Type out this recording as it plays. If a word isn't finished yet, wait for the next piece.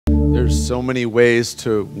There's so many ways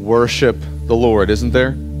to worship the Lord, isn't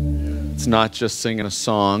there? It's not just singing a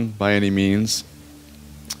song by any means.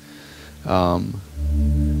 But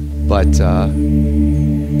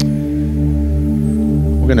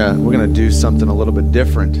we're gonna do something a little bit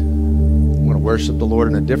different. We're gonna worship the Lord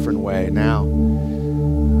in a different way now.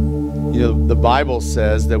 You know, the Bible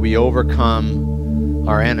says that we overcome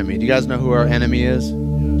our enemy. Do you guys know who our enemy is?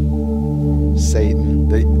 Satan,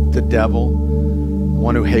 the devil, the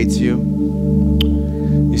one who hates you.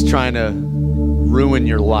 He's trying to ruin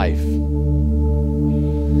your life.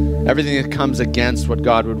 Everything that comes against what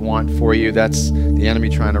God would want for you, that's the enemy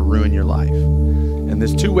trying to ruin your life. And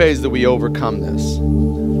there's two ways that we overcome this.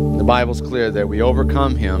 The Bible's clear that we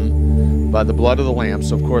overcome him by the blood of the Lamb.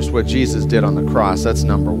 So, of course, what Jesus did on the cross, that's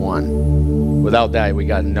number one. Without that, we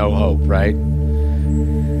got no hope, right?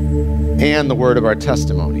 And the word of our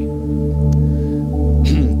testimony.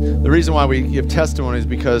 The reason why we give testimony is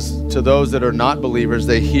because to those that are not believers,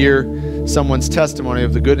 they hear someone's testimony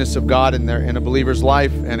of the goodness of God in a believer's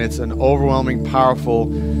life, and it's an overwhelming, powerful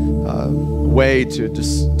way to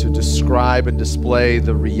describe and display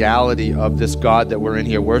the reality of this God that we're in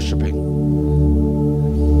here worshiping.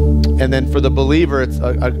 And then for the believer, it's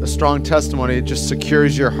a strong testimony. It just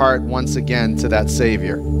secures your heart once again to that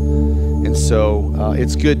Savior. And so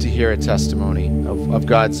it's good to hear a testimony of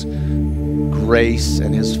God's grace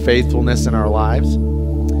and his faithfulness in our lives.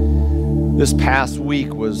 This past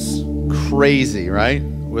week was crazy, right?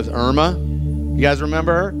 With Irma. You guys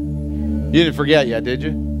remember her? You didn't forget yet, did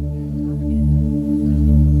you?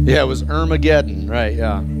 Yeah, it was Irmageddon, right?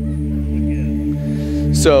 Yeah.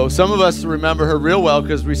 So some of us remember her real well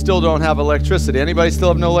because we still don't have electricity. Anybody still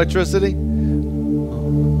have no electricity?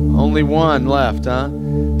 Only one left, huh?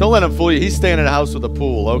 Don't let him fool you. He's staying in a house with a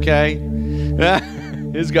pool, okay?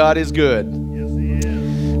 His God is good. Yes, he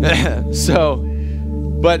is. So,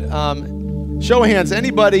 but show of hands,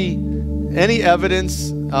 anybody, any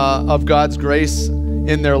evidence of God's grace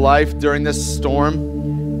in their life during this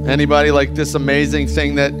storm? Anybody, like this amazing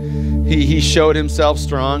thing that he showed himself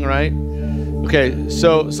strong, right? Okay,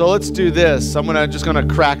 so let's do this. I'm just gonna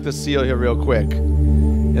crack the seal here real quick,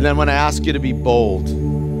 and then I'm gonna ask you to be bold.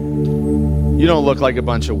 You don't look like a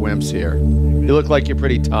bunch of wimps here. You look like you're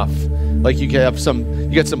pretty tough. Like you get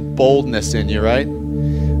some boldness in you, right?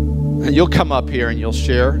 And you'll come up here and you'll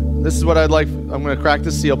share. This is what I'd like. I'm going to crack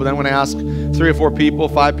the seal, but then I'm going to ask 3 or 4 people,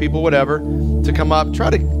 5 people, whatever, to come up.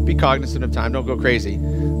 Try to be cognizant of time. Don't go crazy.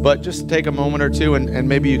 But just take a moment or two and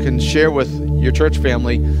maybe you can share with your church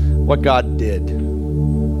family what God did.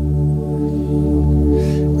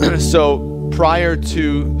 So prior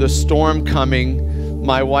to the storm coming,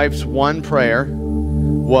 my wife's one prayer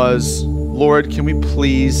was, Lord, can we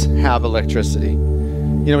please have electricity? You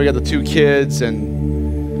know, we got the 2 kids and,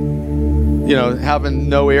 you know, having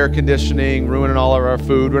no air conditioning, ruining all of our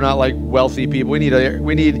food. We're not like wealthy people. We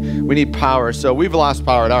need power. So we've lost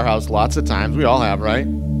power at our house lots of times. We all have, right?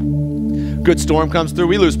 Good storm comes through,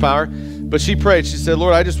 we lose power. But she prayed. She said,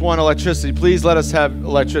 Lord, I just want electricity. Please let us have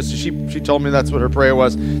electricity. She told me that's what her prayer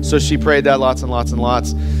was. So she prayed that lots and lots and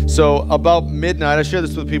lots. So about midnight, I share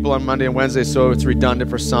this with people on Monday and Wednesday, so it's redundant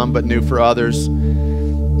for some, but new for others.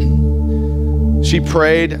 She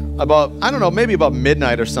prayed about, I don't know, maybe about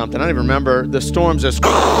midnight or something. I don't even remember. The storm's just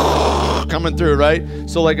coming through, right?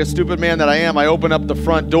 So like a stupid man that I am, I open up the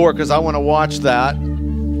front door because I want to watch that.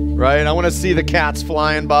 Right? I want to see the cats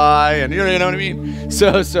flying by, and you know what I mean?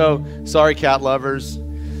 So sorry, cat lovers.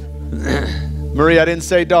 Marie, I didn't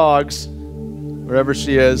say dogs, wherever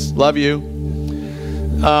she is. Love you.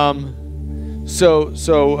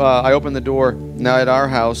 So I opened the door. Now at our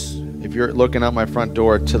house, if you're looking out my front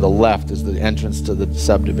door, to the left is the entrance to the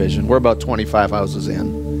subdivision. We're about 25 houses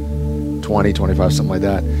in. 20, 25, something like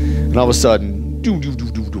that. And all of a sudden, doom, doom,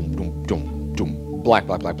 doom, doom, doom, doom, doom, doom, black,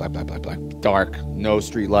 black, black, black, black, black, black. Dark, no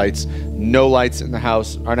street lights, no lights in the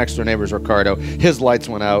house. Our next door neighbor is Ricardo. His lights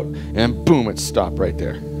went out, and boom, it stopped right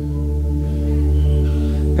there.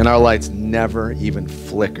 And our lights never even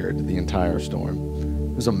flickered the entire storm.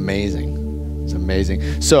 It was amazing. It's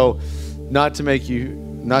amazing. So, not to make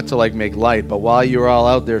light, but while you were all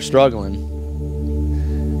out there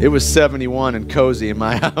struggling, it was 71 and cozy in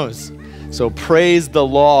my house. So praise the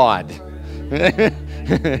Lord.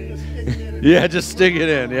 Yeah, just stick it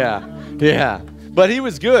in. Yeah. But he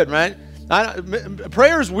was good, right?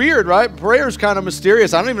 Prayer's weird, right? Prayer's kind of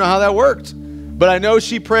mysterious. I don't even know how that worked. But I know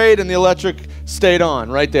she prayed and the electric stayed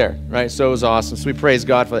on right there, right? So it was awesome. So we praise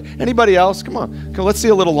God for that. Anybody else? Come on. Let's see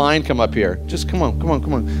a little line come up here. Just come on.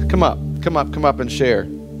 Come up and share.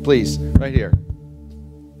 Please, right here.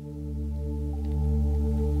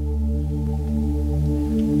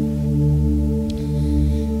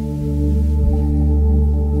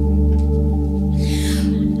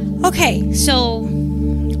 Okay, so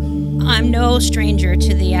I'm no stranger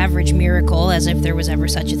to the average miracle, as if there was ever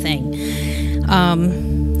such a thing.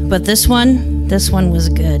 But this one was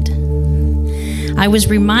good. I was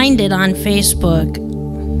reminded on Facebook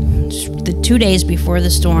the 2 days before the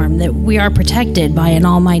storm that we are protected by an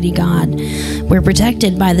almighty God. We're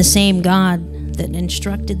protected by the same God that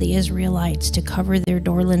instructed the Israelites to cover their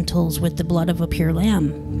door lintels with the blood of a pure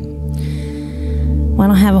lamb. Well, I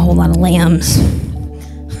don't have a whole lot of lambs,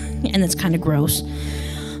 and it's kind of gross.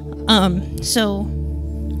 So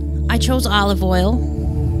I chose olive oil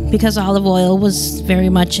because olive oil was very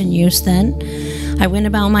much in use then. I went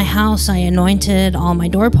about my house, I anointed all my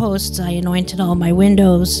doorposts, I anointed all my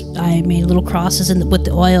windows, I made little crosses with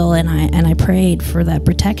the oil, and I prayed for that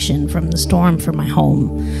protection from the storm for my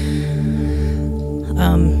home.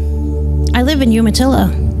 I live in Umatilla.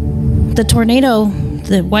 The tornado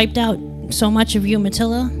that wiped out so much of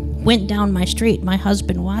Umatilla went down my street. My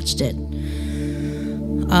husband watched it.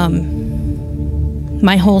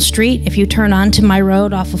 My whole street, if you turn onto my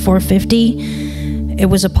road off of 450, it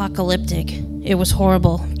was apocalyptic. It was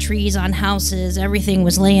horrible. Trees on houses, everything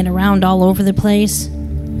was laying around all over the place.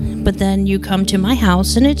 But then you come to my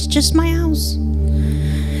house, and it's just my house.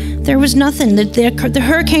 There was nothing. The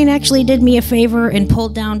hurricane actually did me a favor and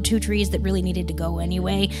pulled down 2 trees that really needed to go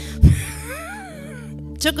anyway.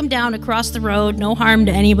 Took them down across the road, no harm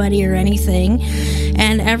to anybody or anything.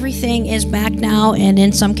 And everything is back now, and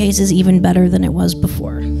in some cases even better than it was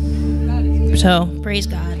before. So, praise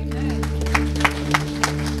God.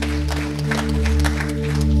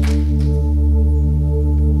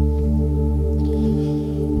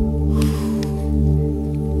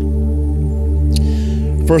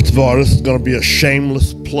 First of all, this is going to be a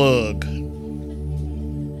shameless plug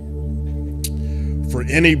for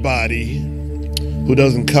anybody who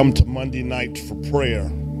doesn't come to Monday night for prayer.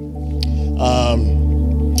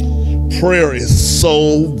 Prayer is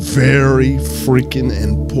so very freaking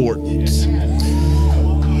important.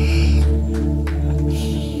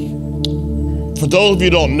 For those of you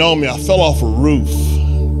who don't know me, I fell off a roof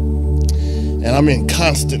and I'm in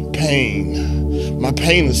constant pain. My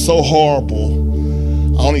pain is so horrible.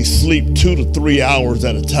 I only sleep 2 to 3 hours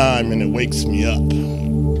at a time and it wakes me up.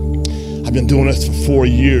 I've been doing this for 4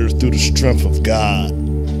 years through the strength of God.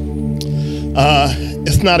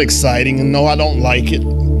 It's not exciting, and no, I don't like it.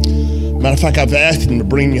 Matter of fact, I've asked him to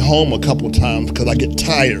bring me home a couple of times because I get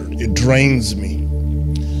tired. It drains me.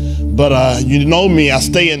 But you know me, I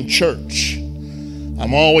stay in church.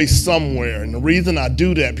 I'm always somewhere, and the reason I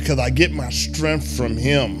do that because I get my strength from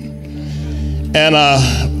him. And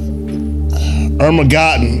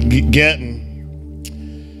Armageddon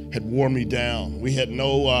had worn me down. We had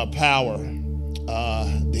no power.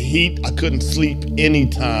 The heat, I couldn't sleep any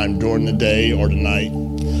time during the day or the night.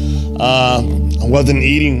 I wasn't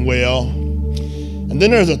eating well. And then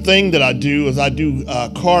there's a thing that I do is I do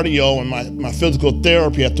cardio and my physical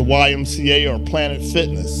therapy at the YMCA or Planet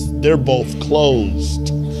Fitness. They're both closed.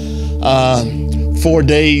 4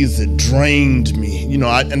 days, it drained me. You know,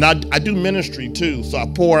 I do ministry too, so I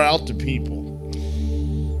pour out to people.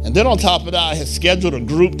 And then on top of that, I had scheduled a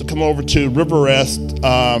group to come over to River Rest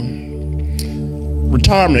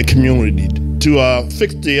retirement community to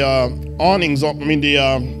fix the awnings, the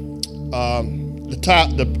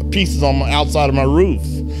pieces on the outside of my roof.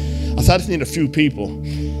 I said, I just need a few people.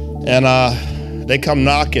 And they come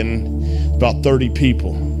knocking, about 30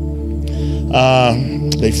 people.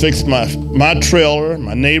 They fixed my trailer,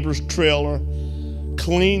 my neighbor's trailer,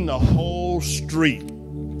 cleaned the whole street.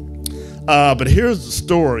 But here's the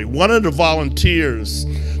story. One of the volunteers,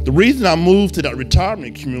 the reason I moved to that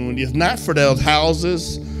retirement community is not for those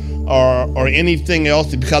houses or anything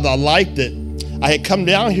else, because I liked it. I had come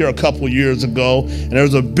down here a couple years ago, and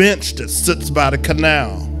there's a bench that sits by the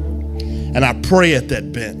canal, and I pray at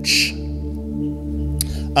that bench.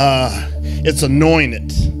 It's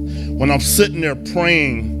anointed. When I'm sitting there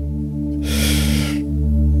praying,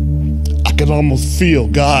 I can almost feel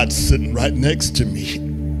God sitting right next to me.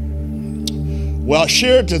 Well, I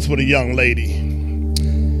shared this with a young lady.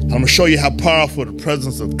 I'm going to show you how powerful the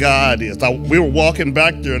presence of God is. We were walking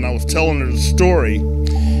back there, and I was telling her the story,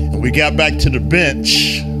 and we got back to the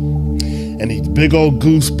bench, and these big old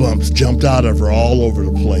goosebumps jumped out of her all over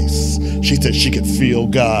the place. She said she could feel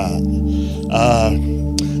God.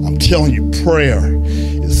 I'm telling you, prayer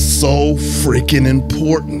is so freaking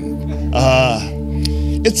important.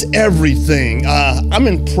 It's everything. I'm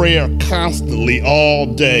in prayer constantly all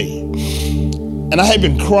day. And I had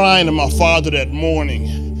been crying to my Father that morning.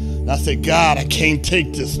 And I said, God, I can't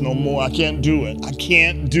take this no more. I can't do it. I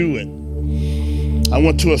can't do it. I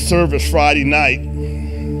went to a service Friday night.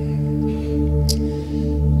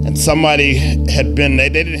 And And somebody had been, they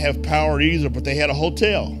didn't have power either, but they had a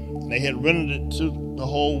hotel. They had rented it to the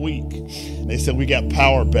whole week. They said, we got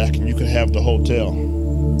power back and you can have the hotel.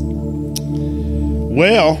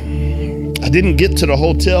 Well, I didn't get to the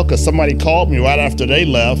hotel because somebody called me right after they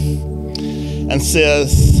left and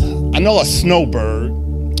says, I know a snowbird,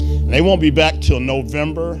 and they won't be back till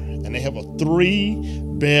November, and they have a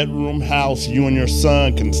 3-bedroom house you and your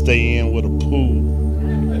son can stay in with a pool.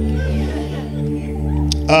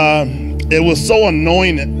 It was so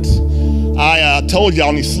anointed. I told you I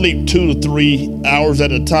only sleep 2 to 3 hours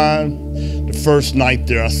at a time. The first night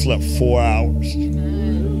there, I slept 4 hours.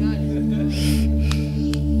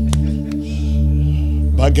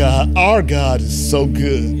 My God, our God is so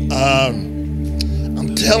good.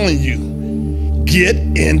 I'm telling you, get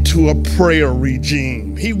into a prayer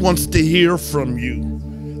regime. He wants to hear from you.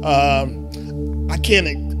 I can't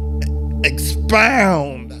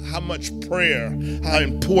expound how much prayer, how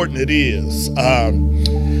important it is.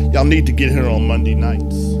 Y'all need to get here on Monday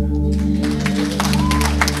nights.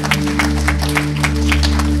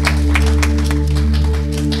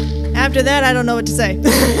 After that, I don't know what to say.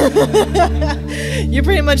 You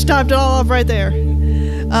pretty much topped it all off right there.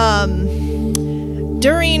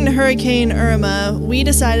 During Hurricane Irma, we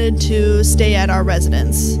decided to stay at our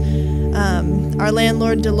residence. Our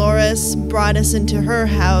landlord, Dolores, brought us into her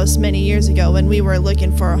house many years ago when we were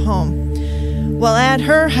looking for a home. Well, at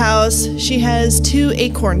her house, she has 2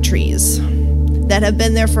 acorn trees that have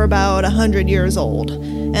been there for about 100 years old,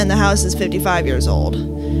 and the house is 55 years old.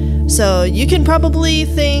 So you can probably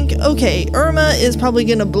think, okay, Irma is probably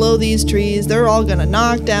going to blow these trees, they're all going to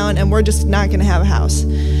knock down, and we're just not going to have a house.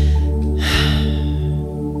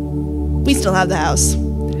 We still have the house.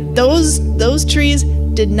 Those trees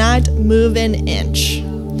did not move an inch.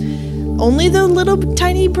 Only the little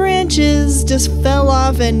tiny branches just fell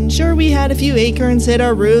off, and sure, we had a few acorns hit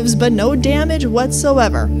our roofs, but no damage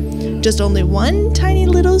whatsoever. Just only one tiny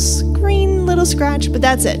little green little scratch, but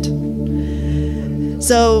that's it.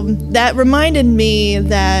 So that reminded me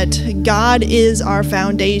that God is our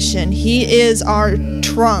foundation. He is our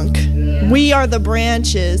trunk. We are the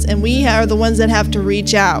branches, and we are the ones that have to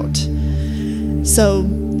reach out. So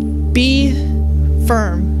be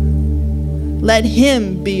firm. Let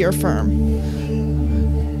him be your firm.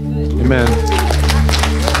 Amen.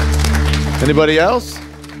 Anybody else?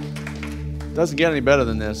 Doesn't get any better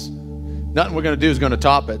than this. Nothing we're going to do is going to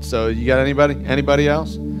top it. So you got anybody? Anybody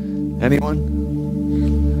else? Anyone?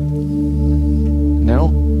 No?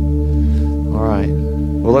 All right.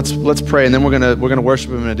 Well, let's pray, and then we're gonna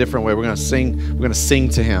worship him in a different way. We're gonna sing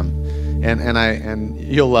to him. And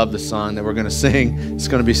you'll love the song that we're going to sing. It's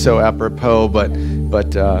going to be so apropos, but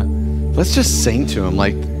let's just sing to him.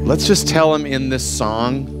 Like, let's just tell him in this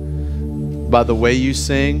song, by the way you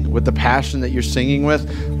sing, with the passion that you're singing with,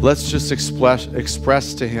 let's just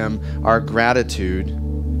express to him our gratitude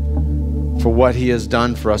for what he has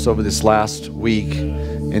done for us over this last week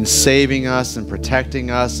in saving us and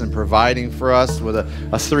protecting us and providing for us with a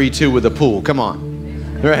 3-2 with a pool. Come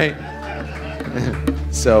on, right?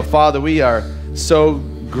 So, Father, we are so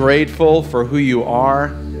grateful for who you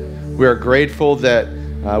are. We are grateful that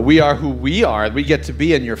we are who we are. We get to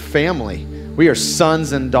be in your family. We are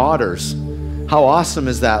sons and daughters. How awesome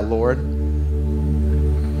is that, Lord?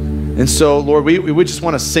 And so, Lord, we would just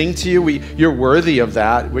want to sing to you. You're worthy of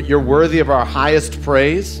that. You're worthy of our highest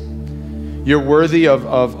praise. You're worthy of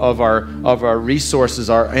our resources,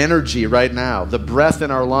 our energy right now. The breath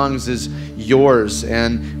in our lungs is yours,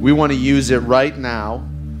 and we want to use it right now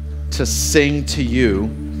to sing to you.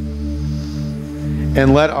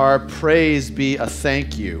 And let our praise be a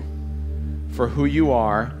thank you for who you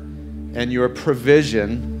are and your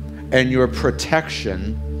provision and your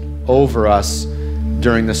protection over us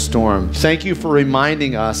during the storm. Thank you for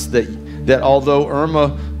reminding us that although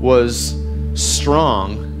Irma was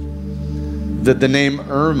strong, that the name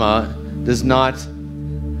Irma does not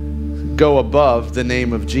go above the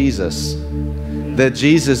name of Jesus. That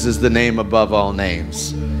Jesus is the name above all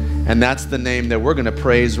names. And that's the name that we're going to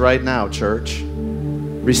praise right now, church.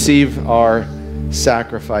 Receive our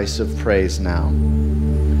sacrifice of praise now.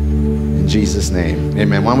 In Jesus' name,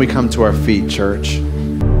 amen. Why don't we come to our feet, church? I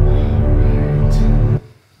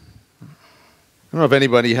don't know if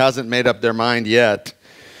anybody hasn't made up their mind yet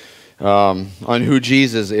on who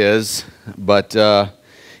Jesus is, but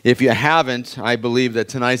if you haven't, I believe that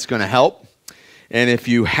tonight's going to help. And if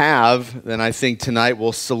you have, then I think tonight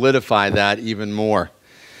will solidify that even more.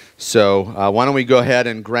 So why don't we go ahead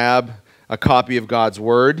and grab a copy of God's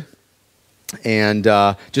Word and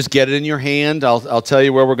just get it in your hand. I'll tell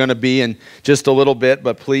you where we're going to be in just a little bit,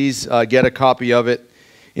 but please get a copy of it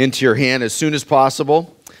into your hand as soon as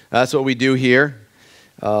possible. That's what we do here.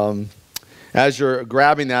 As you're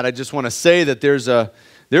grabbing that, I just want to say that there's a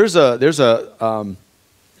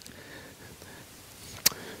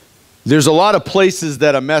lot of places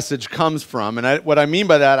that a message comes from, and what I mean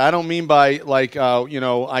by that, I don't mean by like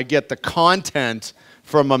I get the content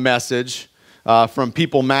from a message from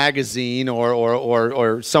People Magazine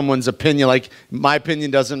or someone's opinion. Like my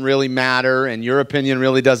opinion doesn't really matter, and your opinion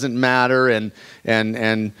really doesn't matter, and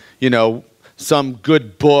some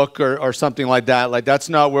good book or something like that. Like that's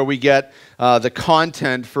not where we get the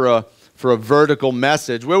content for a vertical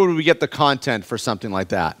message. Where would we get the content for something like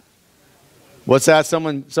that? What's that?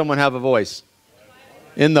 Someone have a voice.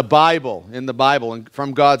 In the Bible, and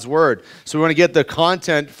from God's Word. So we want to get the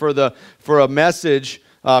content for a message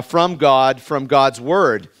from God, from God's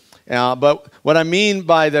Word. But what I mean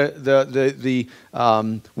by the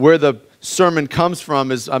where the sermon comes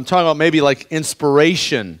from is I'm talking about maybe like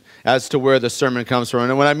inspiration as to where the sermon comes from.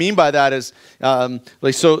 And what I mean by that is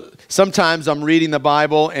so sometimes I'm reading the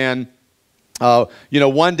Bible and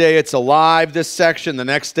one day it's alive, this section. The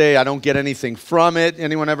next day I don't get anything from it.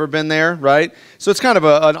 Anyone ever been there, right? So it's kind of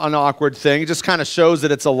an awkward thing. It just kind of shows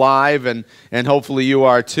that it's alive, and hopefully you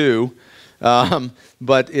are too.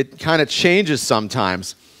 But it kind of changes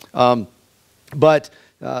sometimes. But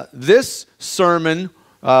this sermon,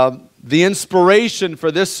 the inspiration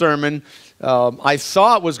for this sermon, I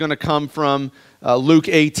thought was going to come from Luke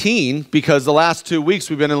 18, because the last 2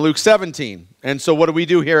 weeks we've been in Luke 17. And so what do we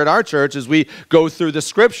do here at our church is we go through the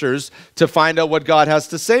scriptures to find out what God has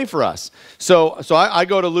to say for us. So I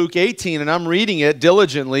go to Luke 18 and I'm reading it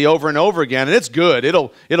diligently over and over again, and it's good.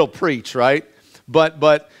 It'll preach, right?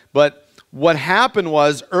 But what happened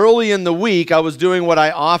was early in the week I was doing what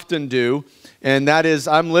I often do, and that is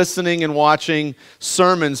I'm listening and watching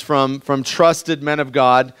sermons from trusted men of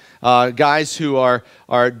God, guys who are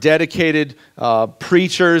dedicated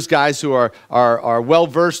preachers, guys who are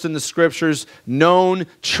well-versed in the scriptures, known,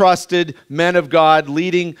 trusted men of God,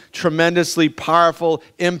 leading tremendously powerful,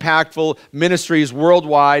 impactful ministries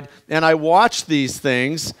worldwide. And I watch these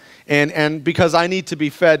things, and because I need to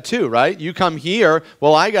be fed too, right? You come here,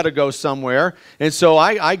 well, I got to go somewhere. And so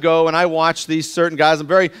I go and I watch these certain guys. I'm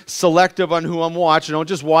very selective on who I'm watching. I don't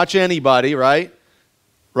just watch anybody, right?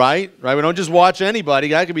 Right? We don't just watch anybody.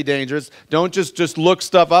 That could be dangerous. Don't just look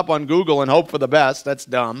stuff up on Google and hope for the best. That's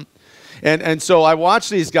dumb. And so I watch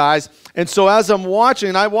these guys. And so as I'm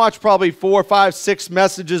watching, I watch probably 4, 5, 6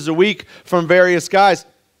 messages a week from various guys.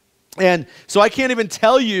 And so I can't even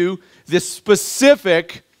tell you the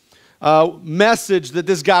specific message that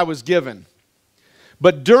this guy was given.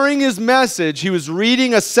 But during his message, he was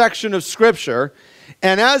reading a section of Scripture,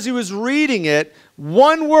 and as he was reading it,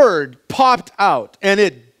 one word popped out, and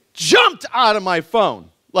it jumped out of my phone,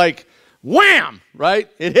 like wham! Right?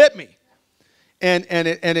 It hit me, and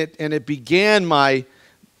it began my,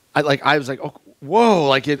 I was like, oh, whoa!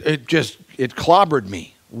 Like it clobbered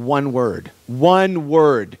me. One word,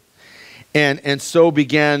 and so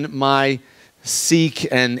began my seek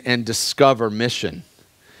and discover mission.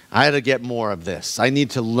 I had to get more of this. I need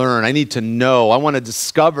to learn. I need to know. I want to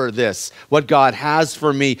discover this, what God has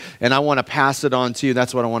for me, and I want to pass it on to you.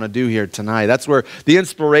 That's what I want to do here tonight. That's where the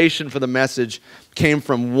inspiration for the message came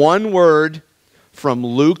from. One word from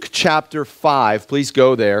Luke chapter 5. Please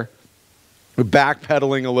go there. We're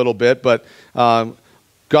backpedaling a little bit, but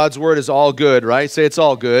God's word is all good, right? Say it's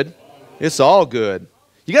all good. It's all good.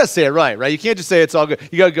 You got to say it right? You can't just say it's all good.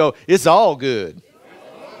 You got to go, it's all good.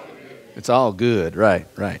 It's all good, right.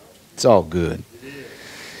 It's all good.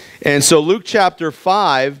 And so Luke chapter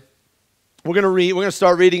 5, we're going to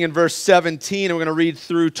start reading in verse 17, and we're going to read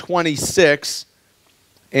through 26.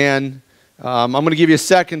 And I'm going to give you a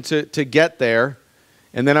second to get there.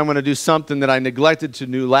 And then I'm going to do something that I neglected to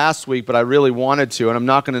do last week, but I really wanted to, and I'm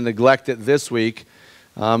not going to neglect it this week.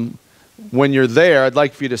 When you're there, I'd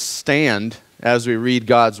like for you to stand as we read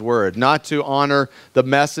God's word, not to honor the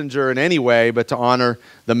messenger in any way, but to honor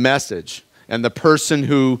the message and the person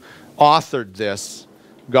who authored this,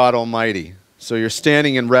 God Almighty. So you're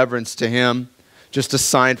standing in reverence to him, just a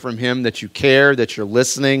sign from him that you care, that you're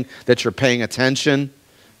listening, that you're paying attention,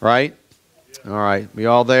 right? All right, we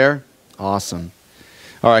all there? Awesome.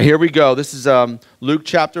 All right, here we go. This is Luke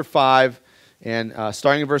chapter 5, and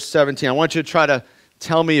starting in verse 17. I want you to try to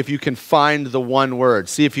tell me if you can find the one word.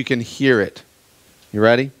 See if you can hear it. You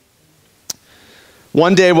ready?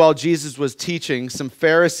 One day while Jesus was teaching, some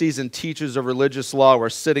Pharisees and teachers of religious law were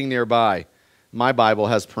sitting nearby. My Bible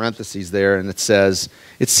has parentheses there, and it says,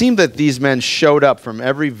 "It seemed that these men showed up from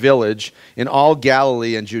every village in all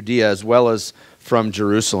Galilee and Judea, as well as from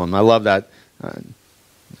Jerusalem." I love that.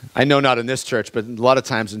 I know not in this church, but a lot of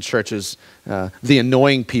times in churches, the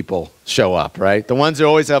annoying people show up, right? The ones who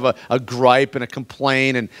always have a gripe and a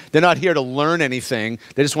complaint, and they're not here to learn anything.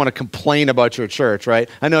 They just want to complain about your church, right?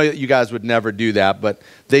 I know you guys would never do that, but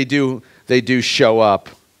they do show up.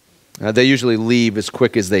 They usually leave as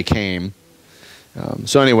quick as they came.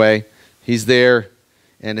 So anyway, he's there,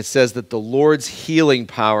 and it says that the Lord's healing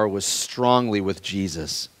power was strongly with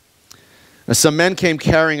Jesus. Now, some men came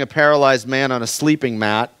carrying a paralyzed man on a sleeping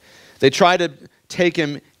mat. They tried to take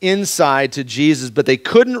him inside to Jesus, but they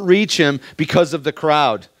couldn't reach him because of the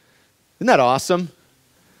crowd. Isn't that awesome?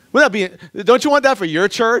 Wouldn't that be, don't you want that for your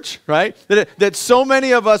church, right? That so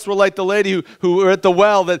many of us were like the lady who were at the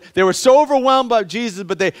well, that they were so overwhelmed by Jesus,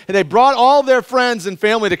 but they brought all their friends and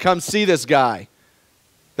family to come see this guy.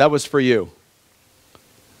 That was for you.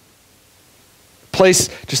 Place,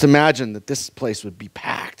 just imagine that this place would be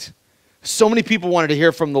packed. So many people wanted to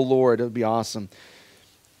hear from the Lord. It would be awesome.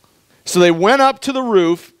 So they went up to the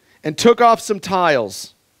roof and took off some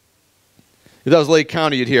tiles. If that was Lake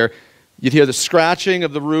County, you'd hear the scratching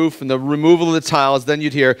of the roof and the removal of the tiles. Then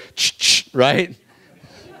you'd hear, ch-ch, right?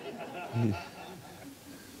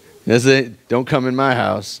 Don't come in my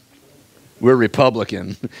house. We're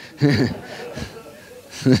Republican.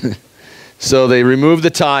 So they removed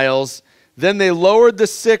the tiles. Then they lowered the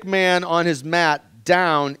sick man on his mat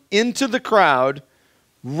down into the crowd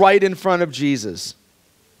right in front of Jesus.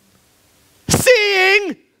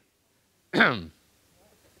 Seeing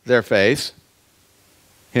their faith.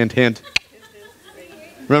 Hint, hint.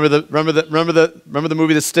 Remember the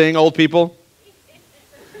movie The Sting, old people?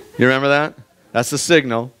 You remember that? That's the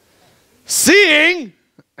signal. Seeing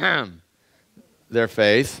their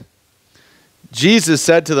faith, Jesus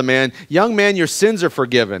said to the man, "Young man, your sins are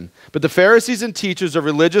forgiven." But the Pharisees and teachers of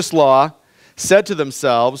religious law said to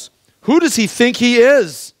themselves, "Who does he think he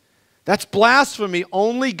is? That's blasphemy.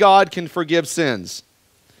 Only God can forgive sins."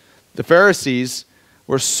 The Pharisees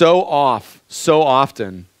were so off so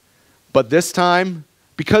often, but this time,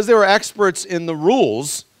 because they were experts in the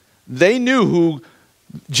rules, they knew who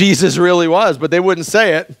Jesus really was, but they wouldn't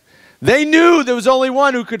say it. They knew there was only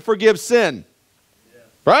one who could forgive sin. Yeah.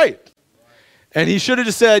 Right. And he should have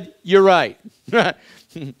just said, "You're right."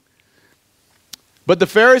 But the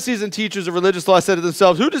Pharisees and teachers of religious law said to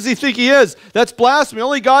themselves, "Who does he think he is? That's blasphemy.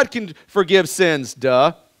 Only God can forgive sins."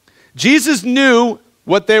 Duh. Jesus knew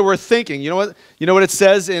what they were thinking. You know what it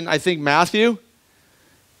says in, I think, Matthew?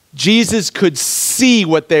 Jesus could see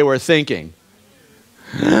what they were thinking.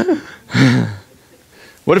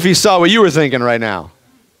 What if he saw what you were thinking right now?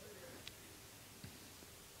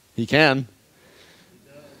 He can.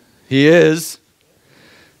 He is.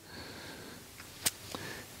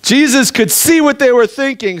 Jesus could see what they were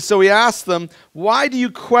thinking, so he asked them, "Why do you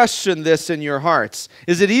question this in your hearts?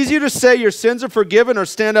 Is it easier to say your sins are forgiven or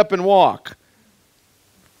stand up and walk?"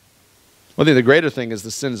 Well, I think the greater thing is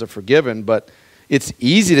the sins are forgiven, but it's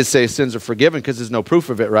easy to say sins are forgiven because there's no proof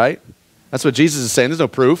of it, right? That's what Jesus is saying. There's no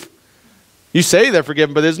proof. You say they're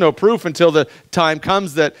forgiven, but there's no proof until the time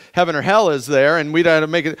comes that heaven or hell is there, and we got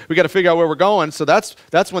to figure out where we're going. So that's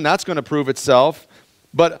when that's going to prove itself.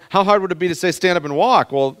 But how hard would it be to say stand up and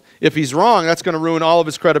walk? Well, if he's wrong, that's going to ruin all of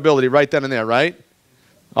his credibility right then and there, right?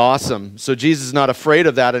 Awesome. So Jesus is not afraid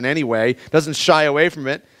of that in any way, doesn't shy away from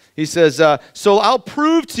it. He says, "So I'll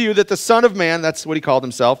prove to you that the Son of Man," that's what he called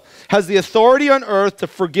himself, "has the authority on earth to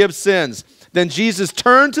forgive sins." Then Jesus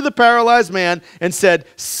turned to the paralyzed man and said,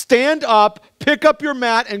 "Stand up, pick up your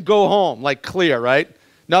mat, and go home." Like clear, right?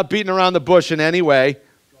 Not beating around the bush in any way.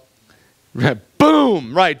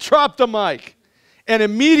 Boom, right, drop the mic. And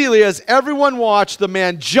immediately as everyone watched, the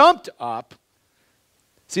man jumped up.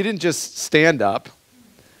 See, he didn't just stand up.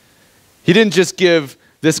 He didn't just give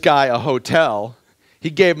this guy a hotel. He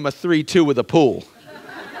gave him a 3-2 with a pool.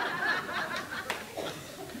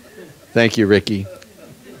 Thank you, Ricky.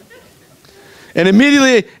 And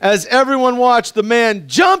immediately, as everyone watched, the man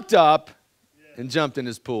jumped up and jumped in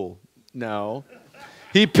his pool. No.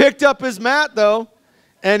 He picked up his mat, though,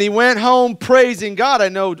 and he went home praising God. I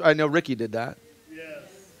know Ricky did that. Yes.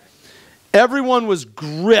 Everyone was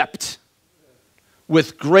gripped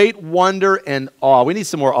with great wonder and awe. We need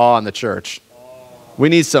some more awe in the church. We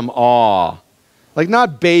need some awe. Like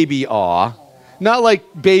not baby awe. Not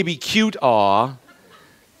like baby cute awe.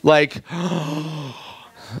 Like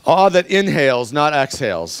awe that inhales, not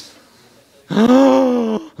exhales.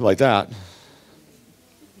 Like that.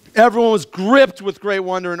 Everyone was gripped with great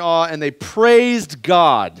wonder and awe, and they praised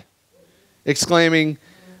God, exclaiming,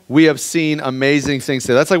 "We have seen amazing things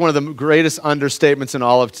today." That's like one of the greatest understatements in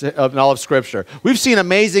all of Scripture. We've seen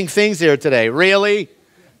amazing things here today. Really?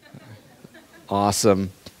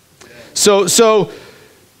 Awesome. So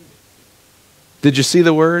Did you see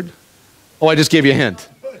the word? Oh, I just gave you a hint.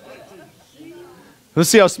 Let's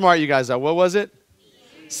see how smart you guys are. What was it?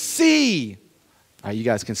 See. All right, you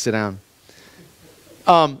guys can sit down.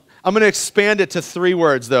 I'm going to expand it to 3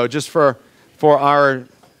 words, though, just for our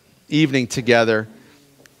evening together.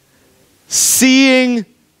 Seeing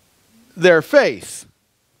their faith,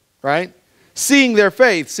 right? Seeing their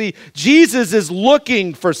faith. See, Jesus is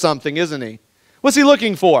looking for something, isn't he? What's he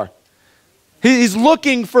looking for? He's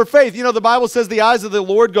looking for faith. You know, the Bible says the eyes of the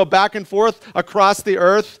Lord go back and forth across the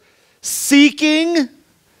earth, seeking,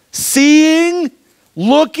 seeing,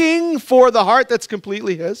 looking for the heart that's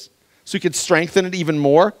completely his, so he can strengthen it even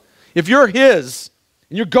more. If you're his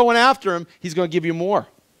and you're going after him, he's going to give you more.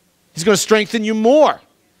 He's going to strengthen you more.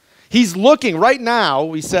 He's looking right now,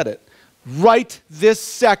 we said it, right this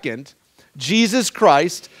second, Jesus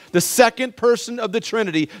Christ, the second person of the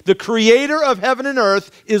Trinity, the creator of heaven and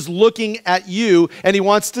earth, is looking at you, and he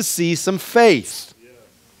wants to see some faith.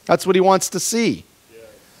 That's what he wants to see.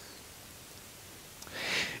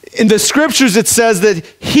 In the scriptures, it says that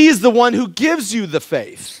he's the one who gives you the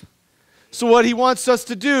faith. So what he wants us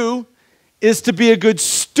to do is to be a good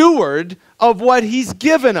steward of what he's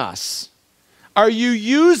given us. Are you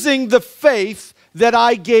using the faith that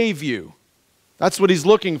I gave you? That's what he's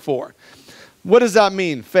looking for. What does that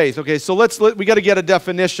mean, faith? Okay, so we got to get a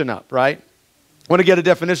definition up, right? I want to get a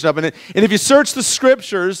definition up. And if you search the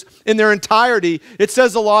scriptures in their entirety, it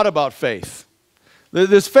says a lot about faith.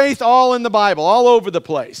 There's faith all in the Bible, all over the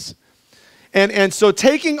place. And so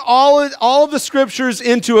taking all of the scriptures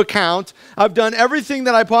into account, I've done everything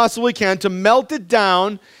that I possibly can to melt it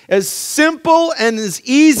down as simple and as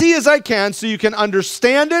easy as I can so you can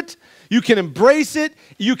understand it, you can embrace it,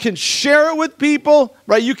 you can share it with people,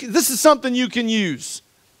 right? This is something you can use.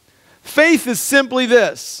 Faith is simply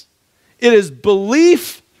this. It is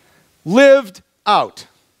belief lived out.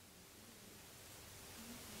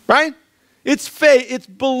 Right? It's faith, it's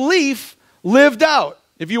belief lived out.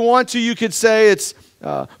 If you want to, you could say it's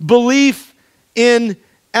belief in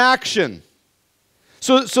action.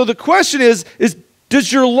 So the question is,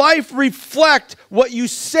 does your life reflect what you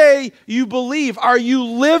say you believe? Are you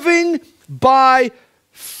living by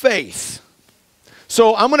faith?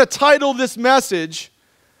 So I'm going to title this message,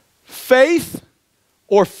 Faith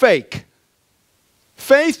or Fake?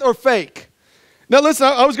 Faith or fake? Now listen,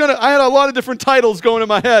 I had a lot of different titles going in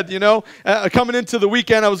my head, you know. Coming into the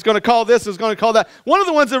weekend, I was going to call this, I was going to call that. One of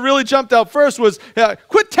the ones that really jumped out first was,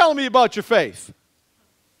 quit telling me about your faith.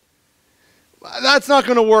 That's not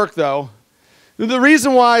going to work, though. The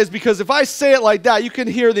reason why is because if I say it like that, you can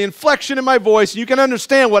hear the inflection in my voice, and you can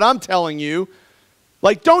understand what I'm telling you.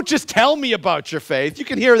 Like, don't just tell me about your faith. You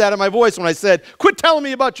can hear that in my voice when I said, quit telling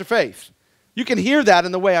me about your faith. You can hear that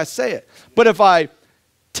in the way I say it. But if I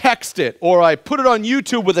text it or I put it on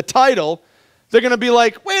YouTube with a title, they're going to be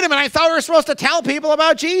like, wait a minute, I thought we were supposed to tell people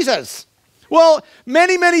about Jesus. Well,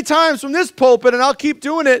 many, many times from this pulpit, and I'll keep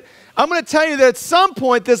doing it, I'm going to tell you that at some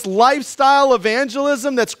point, this lifestyle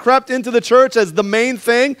evangelism that's crept into the church as the main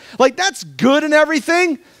thing, like that's good and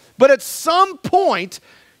everything, but at some point,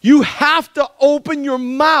 you have to open your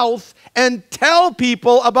mouth and tell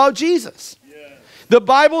people about Jesus. Yeah. The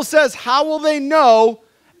Bible says, how will they know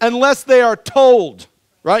unless they are told,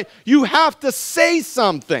 right? You have to say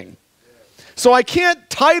something. Yeah. So I can't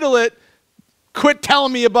title it, quit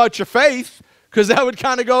telling me about your faith, because that would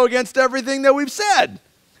kind of go against everything that we've said.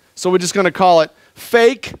 So we're just going to call it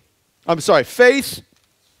faith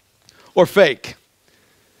or fake.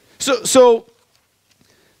 So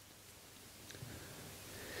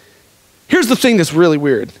here's the thing that's really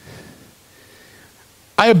weird.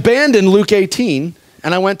 I abandoned Luke 18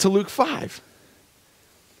 and I went to Luke 5.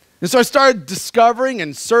 And so I started discovering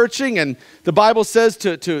and searching, and the Bible says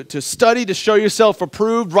to study to show yourself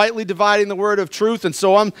approved, rightly dividing the word of truth. And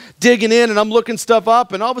so I'm digging in and I'm looking stuff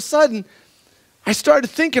up, and all of a sudden I started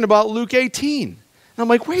thinking about Luke 18. And I'm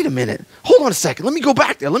like, wait a minute. Hold on a second. Let me go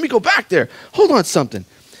back there. Hold on something.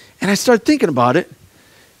 And I started thinking about it.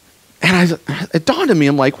 And it dawned on me.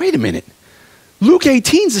 I'm like, wait a minute. Luke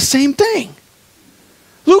 18 is the same thing.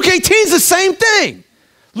 Luke 18 is the same thing.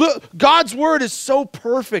 Look, God's word is so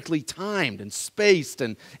perfectly timed and spaced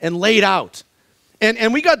and laid out.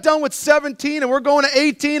 And we got done with 17 and we're going to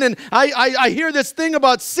 18, and I hear this thing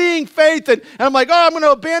about seeing faith, and I'm like, oh, I'm going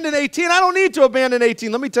to abandon 18. I don't need to abandon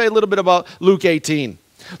 18. Let me tell you a little bit about Luke 18.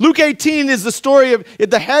 Luke 18 is the story of,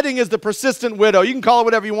 the heading is the persistent widow. You can call it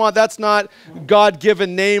whatever you want. That's not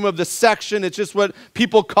God-given name of the section. It's just what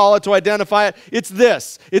people call it to identify it. It's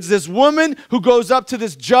this. It's this woman who goes up to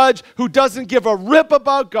this judge who doesn't give a rip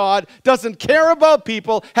about God, doesn't care about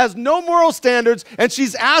people, has no moral standards, and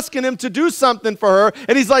she's asking him to do something for her,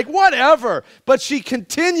 and he's like, whatever. But she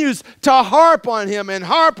continues to harp on him,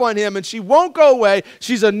 and she won't go away.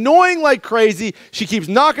 She's annoying like crazy. She keeps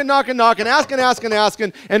knocking,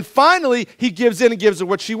 asking. And finally, he gives in and gives her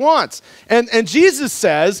what she wants. And Jesus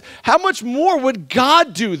says, how much more would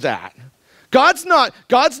God do that? God's not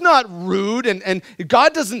rude, and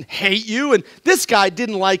God doesn't hate you. And this guy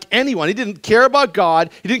didn't like anyone. He didn't care about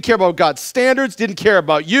God. He didn't care about God's standards, didn't care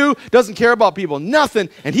about you, doesn't care about people, nothing.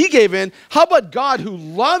 And he gave in. How about God who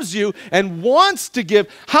loves you and wants to give?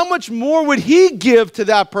 How much more would he give to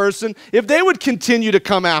that person if they would continue to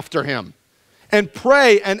come after him? And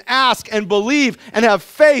pray and ask and believe and have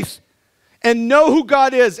faith and know who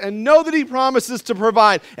God is and know that he promises to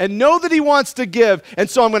provide and know that he wants to give. And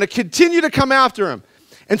so I'm going to continue to come after him.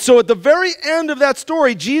 And so at the very end of that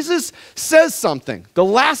story, Jesus says something. The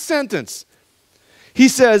last sentence. He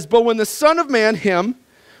says, but when the Son of Man, him,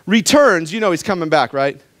 returns, you know he's coming back,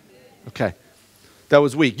 right? Okay. That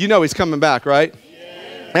was weak. You know he's coming back, right?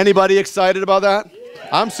 Yeah. Anybody excited about that? Yeah.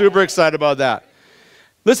 I'm super excited about that.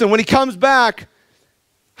 Listen, when he comes back,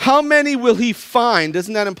 how many will he find?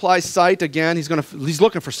 Doesn't that imply sight again? He's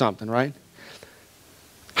looking for something, right?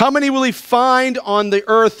 How many will he find on the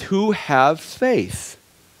earth who have faith?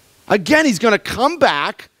 Again, he's going to come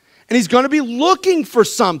back and he's going to be looking for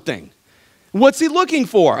something. What's he looking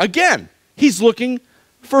for? Again, he's looking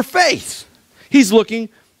for faith. He's looking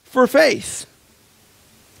for faith.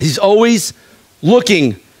 He's always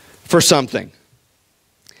looking for something.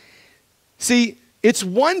 See, it's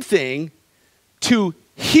one thing to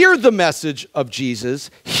hear the message of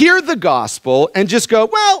Jesus, hear the gospel, and just go,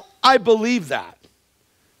 well, I believe that.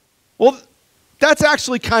 Well, that's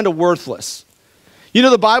actually kind of worthless. You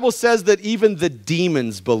know, the Bible says that even the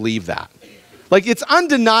demons believe that. Like, it's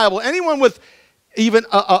undeniable. Anyone with even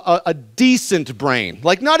a decent brain,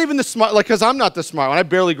 like not even the smart, like, because I'm not the smart one. I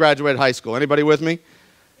barely graduated high school. Anybody with me?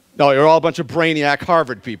 No, you're all a bunch of brainiac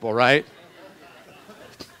Harvard people, right?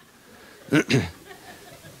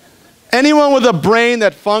 Anyone with a brain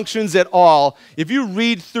that functions at all, if you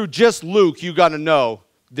read through just Luke, you got to know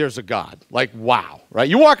there's a God. Like, wow, right?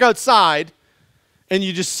 You walk outside and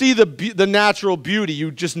you just see the natural beauty.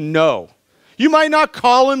 You just know. You might not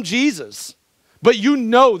call him Jesus, but you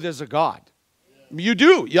know there's a God. You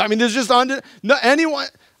do. I mean, there's just anyone.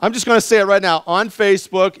 I'm just going to say it right now. On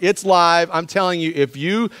Facebook, it's live. I'm telling you, if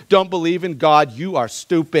you don't believe in God, you are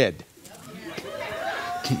stupid.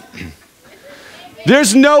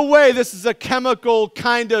 There's no way this is a chemical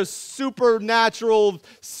kind of supernatural,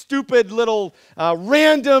 stupid little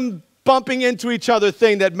random bumping into each other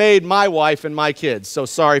thing that made my wife and my kids. So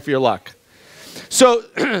sorry for your luck. So,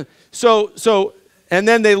 and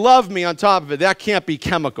then they love me on top of it. That can't be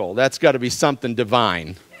chemical. That's got to be something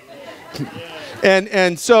divine.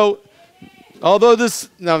 and so, although this,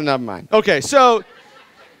 no, never mind. Okay, so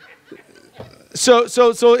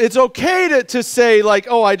it's okay to say like,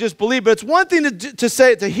 oh, I just believe, but it's one thing to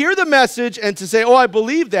say, to hear the message and to say, oh, I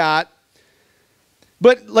believe that.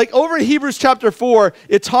 But like over in Hebrews chapter 4,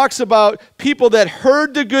 it talks about people that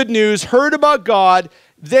heard the good news, heard about God,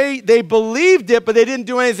 they believed it, but they didn't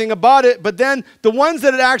do anything about it. But then the ones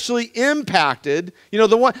that it actually impacted, you know,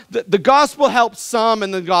 the gospel helps some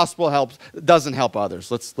and the gospel doesn't help others.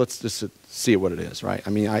 Let's just see what it is, right? I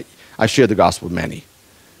mean, I share the gospel with many.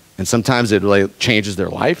 And sometimes it really changes their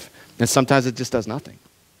life, and sometimes it just does nothing.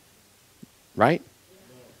 Right?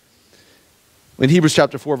 In Hebrews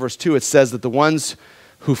chapter 4, verse 2, it says that the ones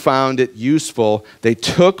who found it useful, they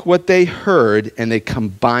took what they heard and they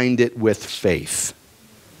combined it with faith.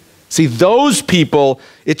 See, those people,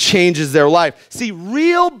 it changes their life. See,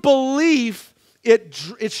 real belief, it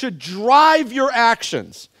should drive your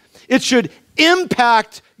actions. It should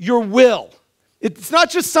impact your will. It's not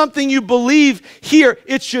just something you believe here.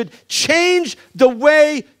 It should change the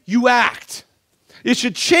way you act. It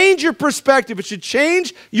should change your perspective. It should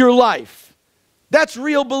change your life. That's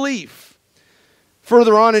real belief.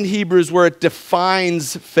 Further on in Hebrews, where it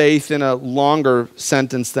defines faith in a longer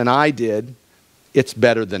sentence than I did, it's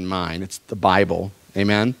better than mine. It's the Bible.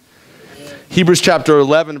 Amen? Hebrews chapter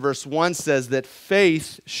 11, verse 1 says that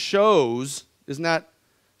faith shows, isn't that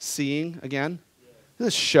seeing again? Isn't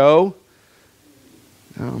it show?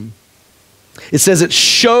 It says it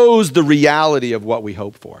shows the reality of what we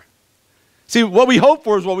hope for. See, what we hope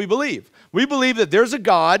for is what we believe. We believe that there's a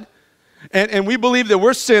God And we believe that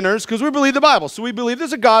we're sinners because we believe the Bible. So we believe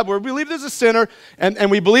there's a God, we believe there's a sinner,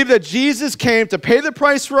 and we believe that Jesus came to pay the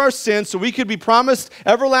price for our sins so we could be promised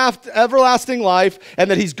everlasting life,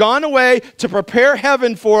 and that he's gone away to prepare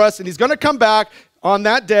heaven for us, and he's going to come back on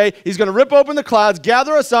that day. He's going to rip open the clouds,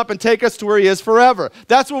 gather us up, and take us to where he is forever.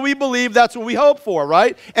 That's what we believe. That's what we hope for,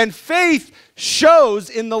 right? And faith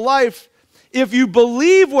shows in the life, if you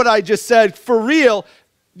believe what I just said for real,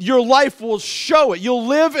 your life will show it. You'll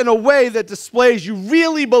live in a way that displays you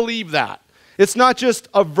really believe that. It's not just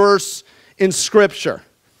a verse in Scripture.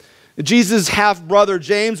 Jesus' half-brother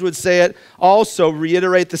James would say it, also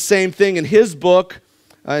reiterate the same thing in his book.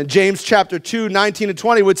 James chapter 2, 19 and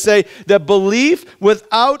 20 would say that belief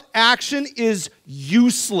without action is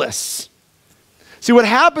useless. See, what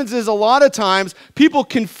happens is a lot of times people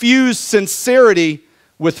confuse sincerity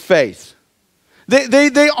with faith.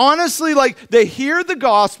 They honestly, they hear the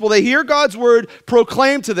gospel, they hear God's word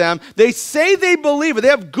proclaimed to them, they say they believe it, they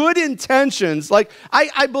have good intentions,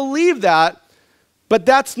 I believe that, but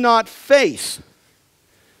that's not faith.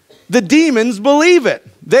 The demons believe it.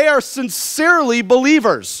 They are sincerely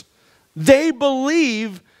believers. They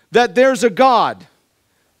believe that there's a God,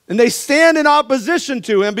 and they stand in opposition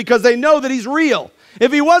to him because they know that he's real.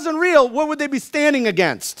 If he wasn't real, what would they be standing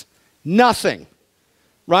against? Nothing,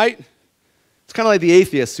 right? It's kind of like the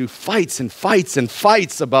atheist who fights and fights and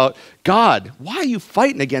fights about God. Why are you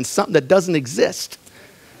fighting against something that doesn't exist?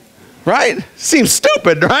 Right? Seems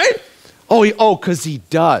stupid, right? Oh, because he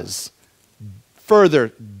does.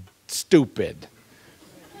 Further stupid.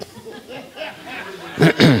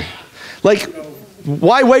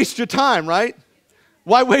 Why waste your time, right?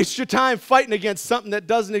 Why waste your time fighting against something that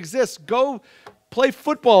doesn't exist? Go play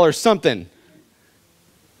football or something.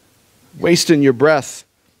 Wasting your breath.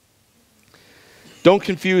 Don't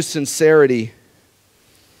confuse sincerity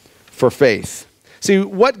for faith. See,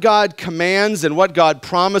 what God commands and what God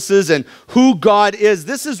promises and who God is,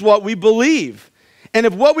 this is what we believe. And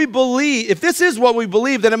if this is what we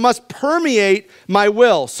believe, then it must permeate my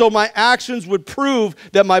will, so my actions would prove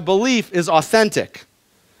that my belief is authentic.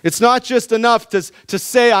 It's not just enough to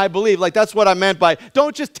say I believe. That's what I meant by,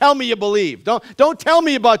 don't just tell me you believe. Don't tell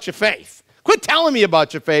me about your faith. Quit telling me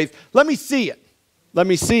about your faith. Let me see it. Let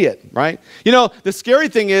me see it, right? You know, the scary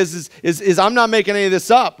thing is I'm not making any of this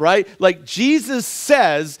up, right? Jesus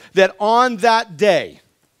says that on that day,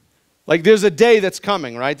 there's a day that's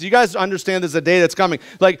coming, right? Do you guys understand there's a day that's coming?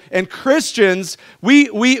 And Christians, we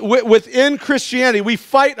within Christianity, we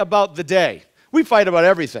fight about the day. We fight about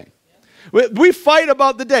everything. We fight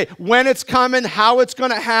about the day, when it's coming, how it's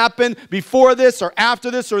going to happen, before this or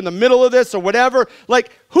after this or in the middle of this or whatever.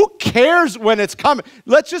 Who cares when it's coming?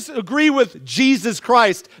 Let's just agree with Jesus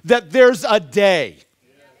Christ that there's a day,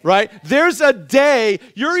 right? There's a day.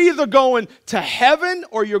 You're either going to heaven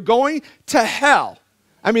or you're going to hell.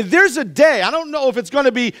 I mean, there's a day. I don't know if it's going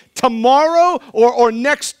to be tomorrow or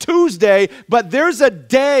next Tuesday, but there's a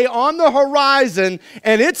day on the horizon,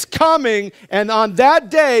 and it's coming, and on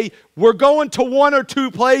that day, we're going to one or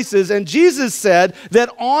two places, and Jesus said that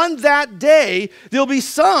on that day, there'll be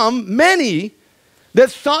many,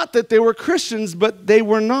 that thought that they were Christians, but they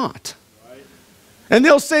were not. Right. And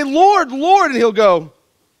they'll say, Lord, Lord, and he'll go,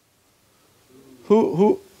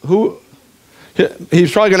 who?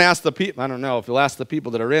 He's probably going to ask the people, I don't know, if he'll ask the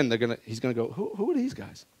people that are in, he's going to go, who are these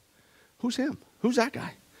guys? Who's him? Who's that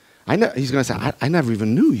guy? He's going to say, I never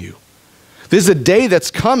even knew you. There's a day that's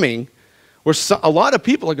coming where a lot of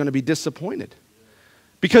people are going to be disappointed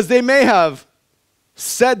because they may have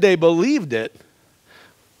said they believed it,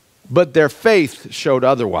 but their faith showed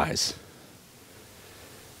otherwise.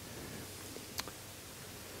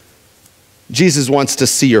 Jesus wants to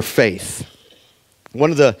see your faith. One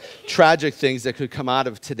of the tragic things that could come out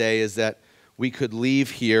of today is that we could leave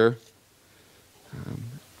here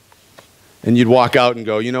and you'd walk out and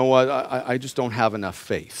go, you know what, I just don't have enough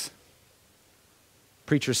faith.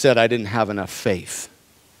 Preacher said I didn't have enough faith.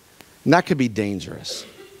 And that could be dangerous.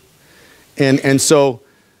 And so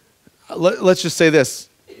let's just say this.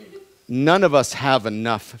 None of us have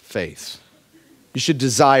enough faith. You should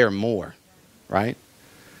desire more, right?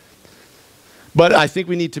 But I think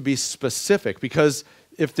we need to be specific, because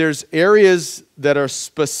if there's areas that are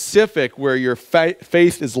specific where your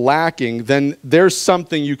faith is lacking, then there's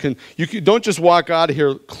something you can don't just walk out of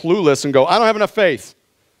here clueless and go, I don't have enough faith.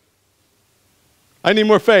 I need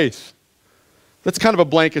more faith. That's kind of a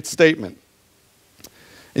blanket statement.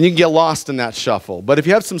 And you can get lost in that shuffle. But if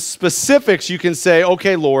you have some specifics, you can say,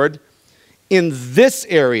 okay, Lord, in this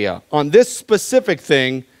area, on this specific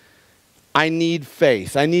thing, I need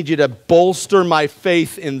faith. I need you to bolster my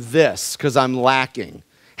faith in this because I'm lacking.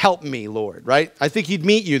 help me, Lord, right? I think he'd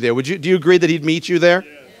meet you there. Do you agree that he'd meet you there?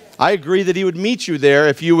 Yes. I agree that he would meet you there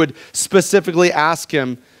if you would specifically ask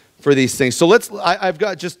him for these things. So I've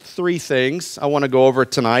got just 3 things I want to go over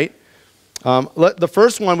tonight. The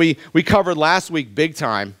first one we covered last week big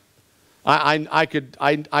time. I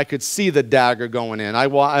could see the dagger going in.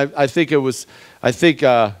 I think it was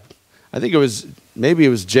maybe it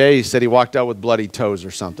was Jay said he walked out with bloody toes or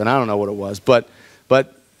something. I don't know what it was, but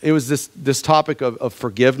it was this topic of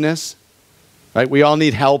forgiveness, right? We all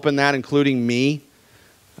need help in that, including me.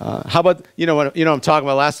 How about what I'm talking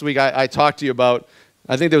about? Last week I talked to you about.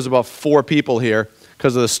 I think there was about 4 people here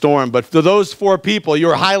because of the storm, but for those 4 people, you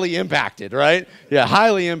were highly impacted, right? Yeah,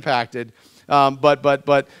 highly impacted.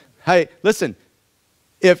 But hey, listen.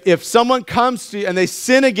 If someone comes to you and they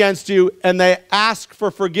sin against you and they ask for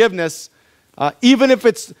forgiveness, even if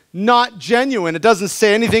it's not genuine, it doesn't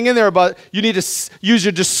say anything in there about you need to use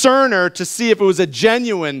your discerner to see if it was a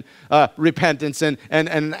genuine repentance and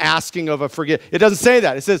asking of a forgiveness. It doesn't say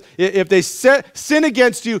that. It says if they sin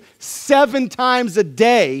against you 7 times a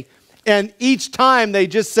day and each time they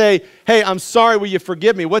just say, hey, I'm sorry, will you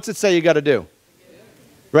forgive me? What's it say you got to do?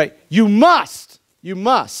 Right? You must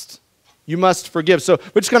forgive. So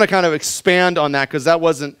we're just going to kind of expand on that because that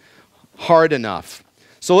wasn't hard enough.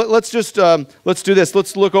 So let's do this.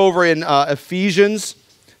 Let's look over in Ephesians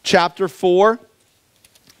chapter 4.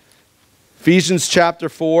 Ephesians chapter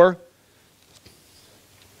 4.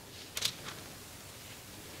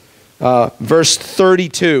 Verse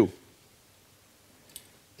 32.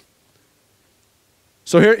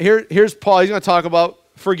 So here's Paul. He's going to talk about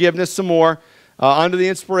forgiveness some more. Under the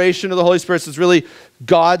inspiration of the Holy Spirit. So it's really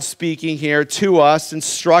God speaking here to us,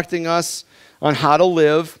 instructing us on how to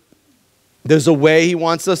live. There's a way he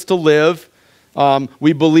wants us to live.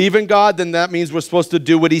 We believe in God, then that means we're supposed to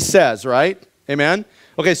do what he says, right? Amen?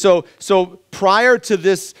 Okay, so prior to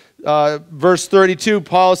this verse 32,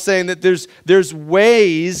 Paul is saying that there's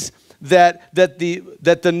ways that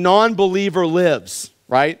the non-believer lives,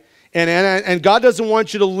 right? And God doesn't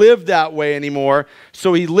want you to live that way anymore.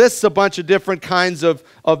 So he lists a bunch of different kinds of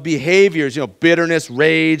behaviors, bitterness,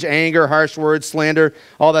 rage, anger, harsh words, slander,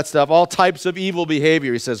 all that stuff, all types of evil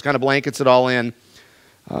behavior, he says, kind of blankets it all in.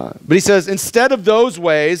 But he says, instead of those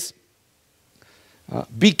ways,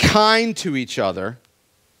 be kind to each other.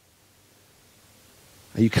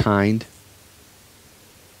 Are you kind?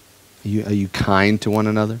 Are you kind to one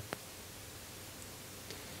another?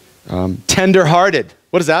 Tender-hearted.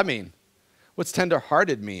 What does that mean? What's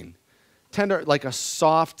tender-hearted mean? Tender, like a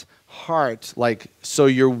soft heart, like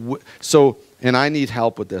and I need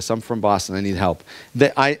help with this. I'm from Boston. I need help.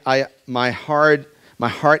 My heart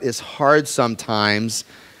is hard sometimes,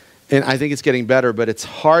 and I think it's getting better. But it's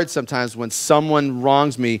hard sometimes when someone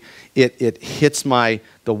wrongs me. It hits the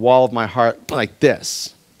wall of my heart like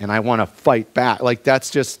this, and I want to fight back. Like that's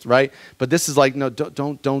just right. But this is like no,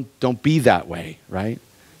 don't be that way, right?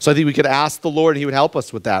 So I think we could ask the Lord and he would help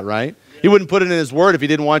us with that, right? Yeah. He wouldn't put it in his word if he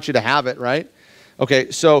didn't want you to have it, right? Okay,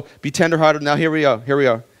 so be tenderhearted. Now here we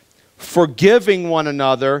are. Forgiving one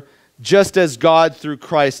another just as God through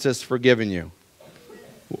Christ has forgiven you.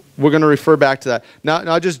 We're going to refer back to that.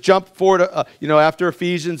 Now just jump forward. After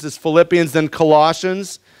Ephesians is Philippians, then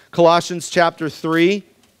Colossians. Colossians chapter 3.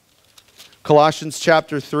 Colossians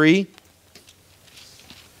chapter 3.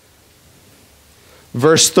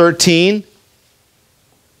 Verse 13.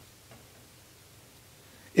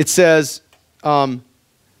 It says,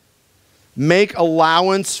 make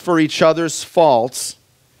allowance for each other's faults.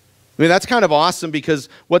 I mean, that's kind of awesome because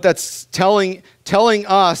what that's telling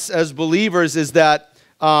us as believers is that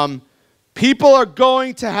people are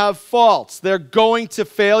going to have faults. They're going to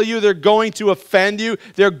fail you. They're going to offend you.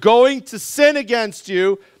 They're going to sin against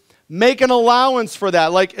you. Make an allowance for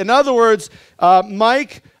that. Like, in other words,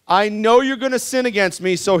 Mike, I know you're going to sin against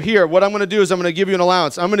me, so here, what I'm going to do is I'm going to give you an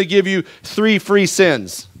allowance. I'm going to give you 3 free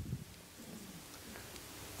sins.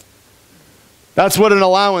 That's what an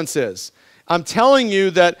allowance is. I'm telling you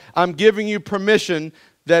that I'm giving you permission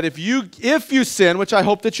that if you sin, which I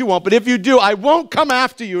hope that you won't, but if you do, I won't come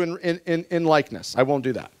after you in likeness. I won't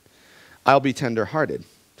do that. I'll be tender-hearted.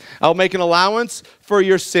 I'll make an allowance for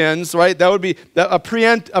your sins, right? That would be a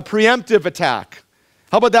preemptive attack.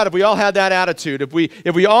 How about that if we all had that attitude? If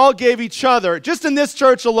we all gave each other, just in this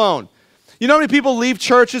church alone, you know how many people leave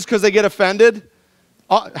churches because they get offended?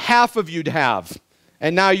 Half of you'd have,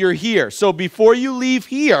 and now you're here. So before you leave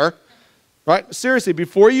here, right, seriously,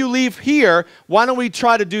 before you leave here, why don't we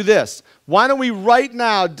try to do this? Why don't we right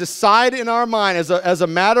now decide in our mind as a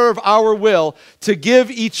matter of our will to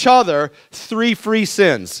give each other 3 free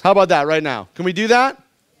sins? How about that right now? Can we do that?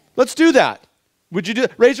 Let's do that. Would you do?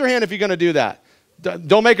 Raise your hand if you're going to do that.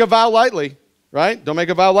 don't make a vow lightly, right? Don't make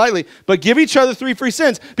a vow lightly. But give each other 3 free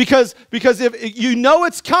sins because if you know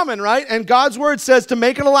it's coming, right? And God's word says to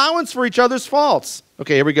make an allowance for each other's faults.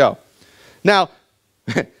 Okay, here we go. Now,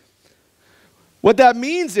 what that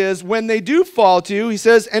means is when they do fall to you, he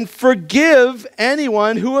says, and forgive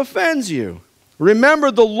anyone who offends you. Remember,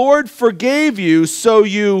 the Lord forgave you, so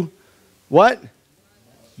you, what?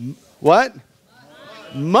 What?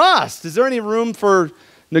 Must. Is there any room for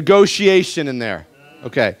negotiation in there?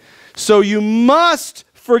 Okay. So you must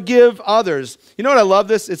forgive others. You know what I love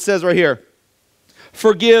this? It says right here,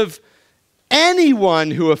 forgive anyone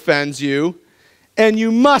who offends you, and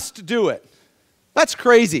you must do it. That's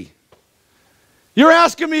crazy. You're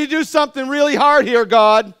asking me to do something really hard here,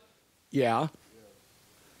 God. Yeah.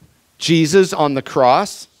 Jesus on the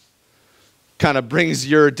cross kind of brings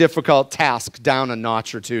your difficult task down a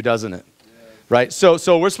notch or two, doesn't it? Right?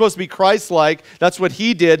 So we're supposed to be Christ-like. That's what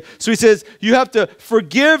he did. So he says, you have to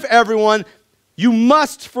forgive everyone. You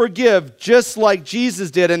must forgive just like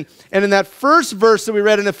Jesus did. And in that first verse that we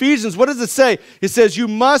read in Ephesians, what does it say? It says, you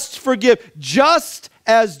must forgive just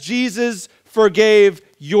as Jesus forgave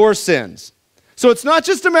your sins. So it's not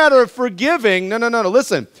just a matter of forgiving. No.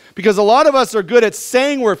 Listen, because a lot of us are good at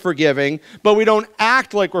saying we're forgiving, but we don't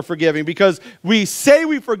act like we're forgiving because we say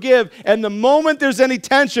we forgive, and the moment there's any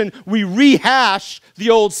tension, we rehash the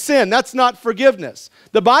old sin. That's not forgiveness.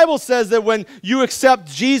 The Bible says that when you accept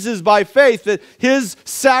Jesus by faith, that his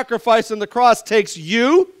sacrifice on the cross takes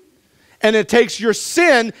you, and it takes your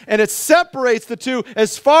sin, and it separates the two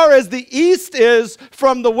as far as the east is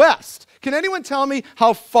from the west. Can anyone tell me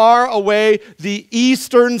how far away the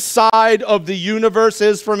eastern side of the universe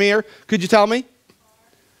is from here? Could you tell me?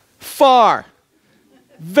 Far.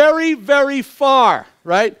 Very, very far,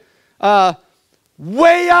 right?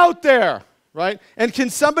 Way out there, right? And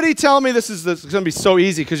can somebody tell me, this is going to be so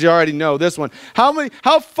easy because you already know this one.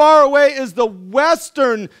 How far away is the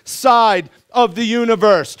western side of the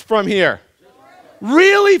universe from here?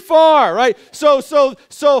 Really far, right? So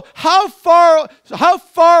how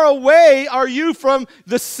far away are you from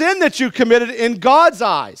the sin that you committed in God's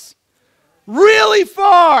eyes? Really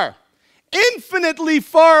far. Infinitely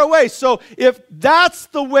far away. So if that's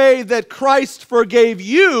the way that Christ forgave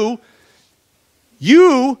you,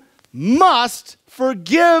 you must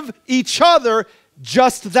forgive each other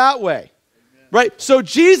just that way. Right? So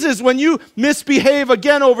Jesus, when you misbehave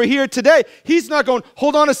again over here today, he's not going,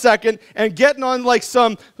 hold on a second, and getting on like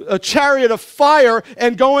some chariot of fire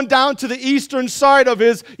and going down to the eastern side of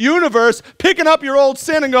his universe, picking up your old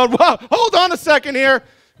sin and going, wow, hold on a second here.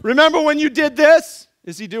 Remember when you did this?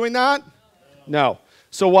 Is he doing that? No.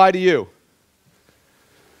 So why do you?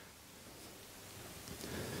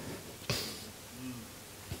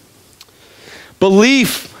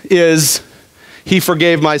 Belief is, he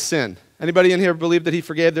forgave my sin. Anybody in here believe that he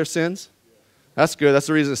forgave their sins? That's good. That's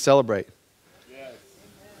the reason to celebrate. Yes.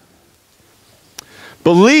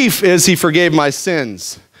 Belief is he forgave my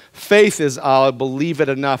sins. Faith is I'll believe it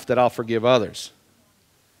enough that I'll forgive others.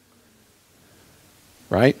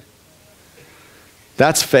 Right?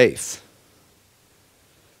 That's faith.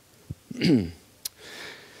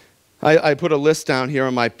 I put a list down here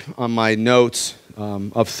on my notes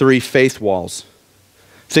of 3 faith walls.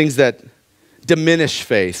 Things that diminish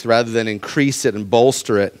faith rather than increase it and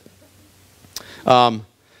bolster it. How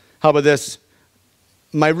about this?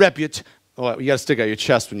 My reputation. Oh, you got to stick out your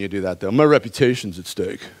chest when you do that, though. My reputation's at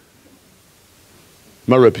stake.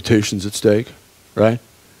 My reputation's at stake, right?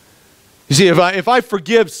 You see, if I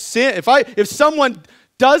forgive sin, if someone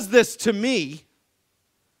does this to me,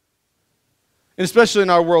 and especially in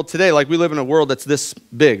our world today, like we live in a world that's this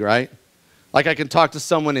big, right? Like I can talk to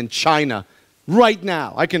someone in China right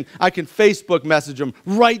now. I can Facebook message them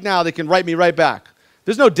right now. They can write me right back.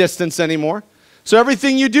 There's no distance anymore. So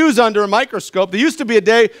everything you do is under a microscope. There used to be a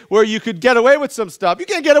day where you could get away with some stuff. You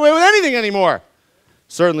can't get away with anything anymore.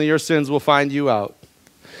 Certainly your sins will find you out.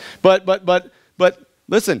 But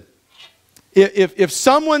listen, if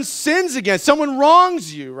someone sins against, someone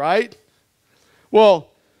wrongs you, right? Well,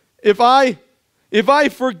 if I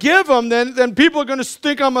forgive them, then people are going to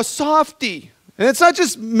think I'm a softie. And it's not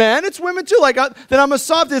just men, it's women too. Like that I'm a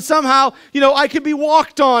softie. That somehow, I can be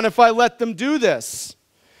walked on if I let them do this.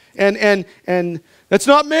 And that's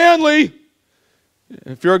not manly.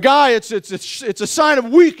 If you're a guy, it's a sign of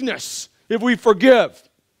weakness if we forgive.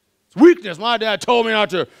 It's weakness. My dad told me not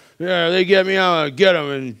to. Yeah, they get me, I'm going to get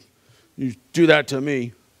them, and you do that to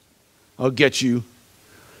me, I'll get you.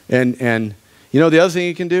 And the other thing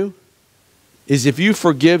you can do is if you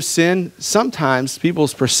forgive sin, sometimes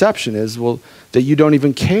people's perception is, well, that you don't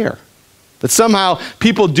even care. That somehow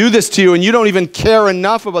people do this to you and you don't even care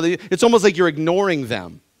enough about it. It's almost like you're ignoring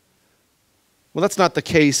them. Well, that's not the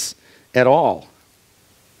case at all.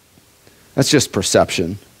 That's just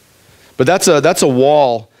perception. But that's a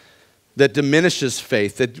wall that diminishes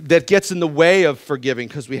faith, that gets in the way of forgiving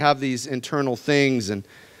because we have these internal things. And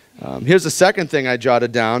here's the second thing I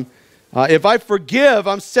jotted down. If I forgive,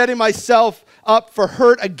 I'm setting myself up for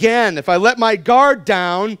hurt again. If I let my guard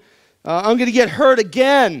down, I'm going to get hurt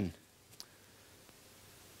again.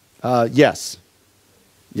 Yes.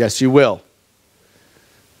 Yes, you will.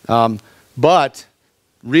 But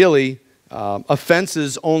really,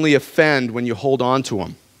 offenses only offend when you hold on to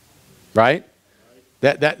them, right?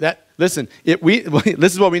 Listen,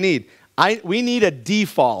 this is what we need. We need a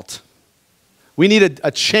default. We need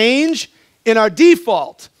a change in our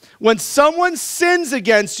default. When someone sins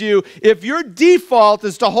against you, if your default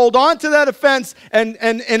is to hold on to that offense and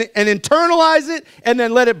internalize it and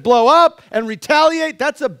then let it blow up and retaliate,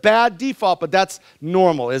 that's a bad default, but that's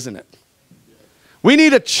normal, isn't it? We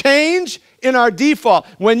need a change in our default.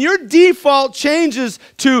 When your default changes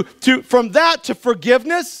from that to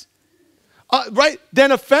forgiveness, right?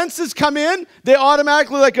 Then offenses come in, they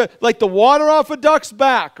automatically like the water off a duck's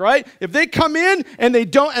back, right? If they come in and I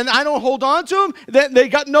don't hold on to them, then they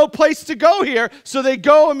got no place to go here, so they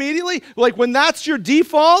go immediately. Like when that's your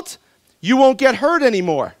default, you won't get hurt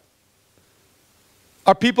anymore.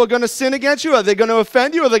 Are people going to sin against you? Are they going to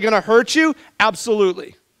offend you? Are they going to hurt you?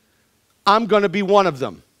 Absolutely. I'm going to be one of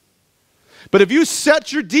them. But if you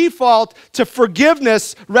set your default to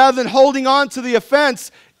forgiveness rather than holding on to the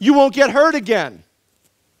offense, you won't get hurt again.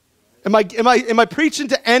 Am I preaching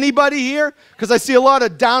to anybody here? Because I see a lot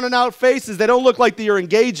of down and out faces. They don't look like you're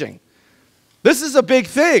engaging. This is a big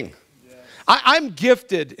thing. Yeah. I'm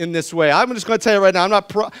gifted in this way. I'm just going to tell you right now,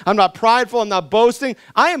 I'm not prideful, I'm not boasting.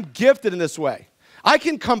 I am gifted in this way. I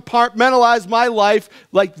can compartmentalize my life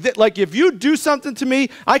like if you do something to me,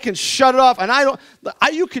 I can shut it off, and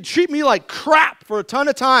you could treat me like crap for a ton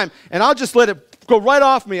of time, and I'll just let it go right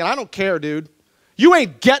off me, and I don't care, dude. You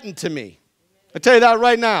ain't getting to me. I tell you that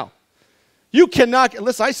right now. You cannot,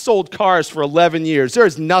 listen, I sold cars for 11 years. There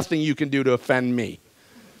is nothing you can do to offend me.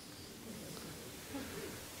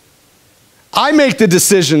 I make the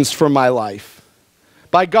decisions for my life.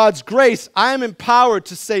 By God's grace, I am empowered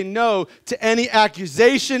to say no to any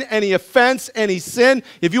accusation, any offense, any sin.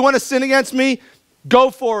 If you want to sin against me,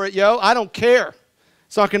 go for it, yo. I don't care.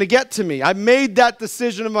 It's not going to get to me. I made that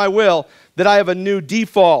decision of my will that I have a new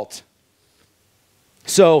default.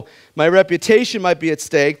 So my reputation might be at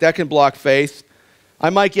stake. That can block faith. I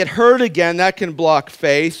might get hurt again. That can block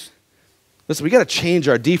faith. Listen, we got to change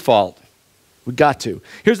our default. We got to.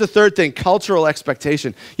 Here's the third thing, cultural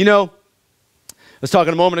expectation. You know, I was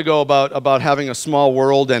talking a moment ago about having a small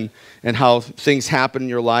world and how things happen in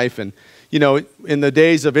your life. And, you know, in the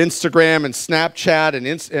days of Instagram and Snapchat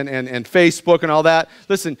and Facebook and all that,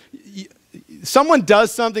 listen, someone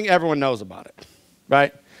does something, everyone knows about it,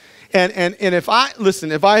 right? And if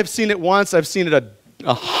I have seen it once, I've seen it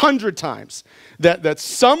 100 times, that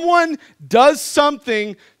someone does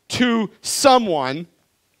something to someone,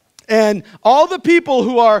 and all the people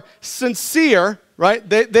who are sincere, right,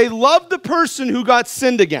 they love the person who got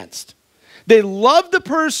sinned against. They love the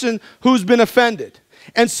person who's been offended.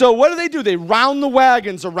 And so what do? They round the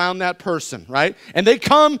wagons around that person, right? And they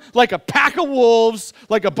come like a pack of wolves,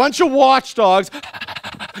 like a bunch of watchdogs.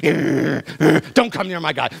 Don't come near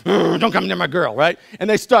my guy. Don't come near my girl, right? And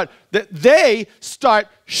they start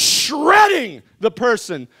shredding the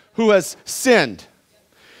person who has sinned.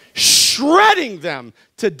 Shredding them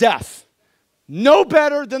to death. No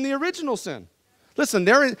better than the original sin. Listen,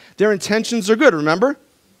 their intentions are good, remember?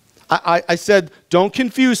 I said, don't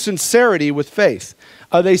confuse sincerity with faith.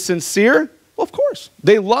 Are they sincere? Well, of course.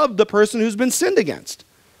 They love the person who's been sinned against.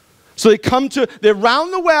 So they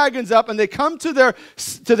round the wagons up and they come to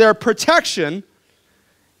their protection,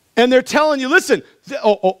 and they're telling you, listen,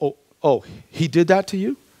 he did that to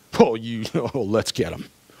you? Let's get him.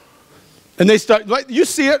 And they start, you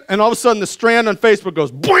see it, and all of a sudden the strand on Facebook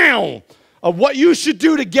goes, BAM! Of what you should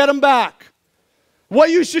do to get him back. What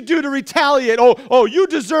you should do to retaliate. Oh, you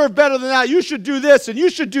deserve better than that. You should do this and you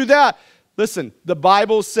should do that. Listen, the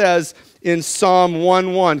Bible says in Psalm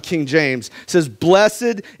 1:1, King James, says,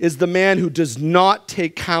 blessed is the man who does not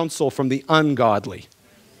take counsel from the ungodly.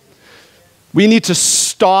 We need to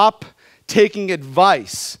stop taking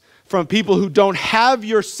advice from people who don't have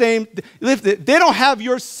your same, if they don't have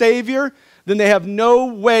your Savior, then they have no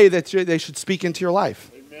way that they should speak into your life.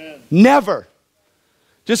 Amen. Never.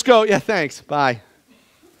 Just go, yeah, thanks, bye.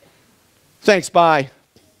 Thanks, bye.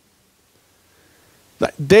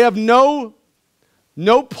 They have no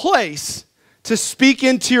place to speak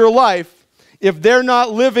into your life if they're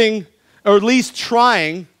not living, or at least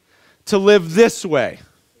trying to live this way.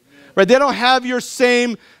 Right? They don't have your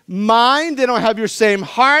same mind, they don't have your same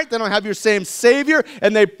heart, they don't have your same Savior,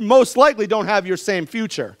 and they most likely don't have your same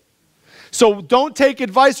future. So don't take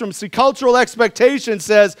advice from them. See, cultural expectation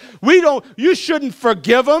says, you shouldn't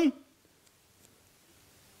forgive them.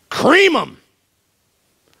 Cream them.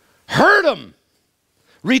 Hurt them.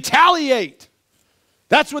 Retaliate.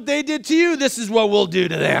 That's what they did to you. This is what we'll do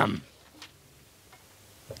to them.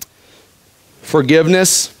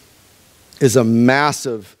 Forgiveness is a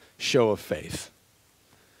massive show of faith.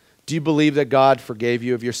 Do you believe that God forgave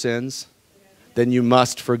you of your sins? Then you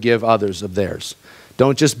must forgive others of theirs.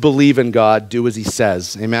 Don't just believe in God, do as he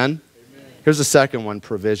says. Amen? Here's the second one,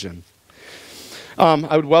 provision.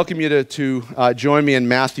 I would welcome you to join me in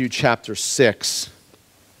Matthew chapter 6.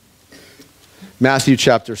 Matthew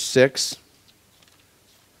chapter 6.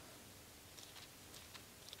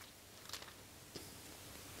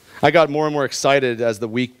 I got more and more excited as the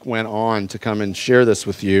week went on to come and share this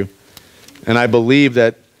with you. And I believe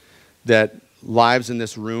that lives in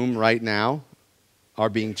this room right now are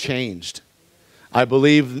being changed. I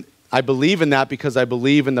believe in that because I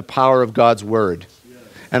believe in the power of God's word.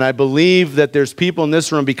 And I believe that there's people in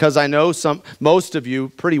this room, because I know most of you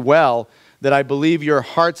pretty well, that I believe your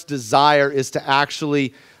heart's desire is to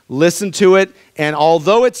actually listen to it. And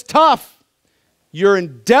although it's tough, your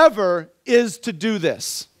endeavor is to do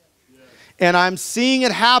this. And I'm seeing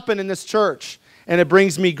it happen in this church. And it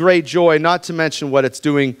brings me great joy, not to mention what it's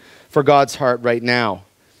doing for God's heart right now.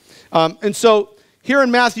 And so here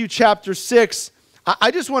in Matthew chapter 6,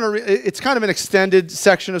 I just want to, it's kind of an extended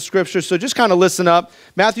section of Scripture, so just kind of listen up.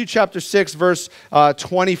 Matthew chapter 6, verse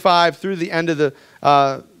 25 through the end of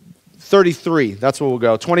the 33. That's where we'll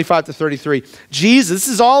go, 25 to 33. Jesus, this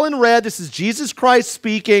is all in red. This is Jesus Christ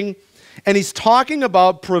speaking, and he's talking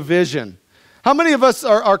about provision. How many of us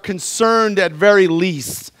are concerned at very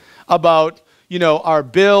least about, our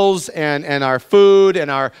bills and our food and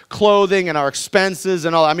our clothing and our expenses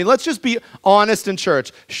and all? I mean, let's just be honest in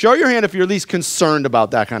church. Show your hand if you're at least concerned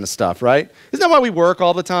about that kind of stuff, right? Isn't that why we work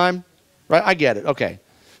all the time? Right? I get it. Okay.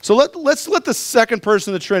 So let's let the second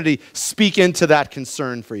person of the Trinity speak into that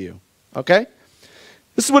concern for you. Okay?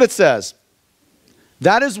 This is what it says.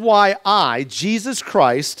 That is why I, Jesus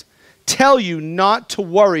Christ, tell you not to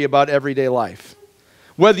worry about everyday life,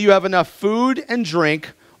 whether you have enough food and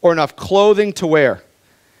drink or enough clothing to wear.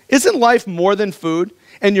 Isn't life more than food,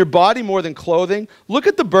 and your body more than clothing? Look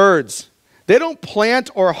at the birds. They don't plant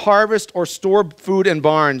or harvest or store food in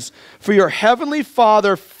barns, for your heavenly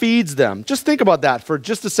Father feeds them. Just think about that for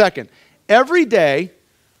just a second. Every day,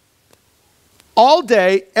 all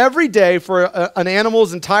day, every day for an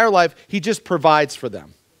animal's entire life, he just provides for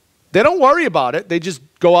them. They don't worry about it. They just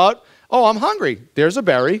go out. Oh, I'm hungry. There's a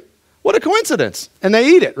berry. What a coincidence. And they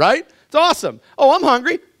eat it, right? It's awesome. Oh, I'm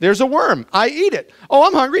hungry. There's a worm. I eat it. Oh,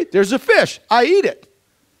 I'm hungry. There's a fish. I eat it.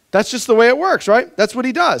 That's just the way it works, right? That's what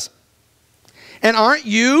he does. And aren't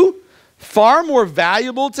you far more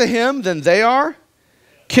valuable to him than they are?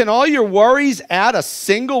 Can all your worries add a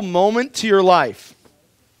single moment to your life?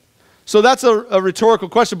 So that's a rhetorical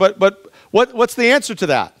question, but what's the answer to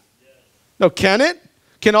that? No, can it?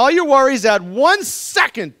 Can all your worries add 1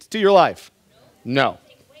 second to your life? No.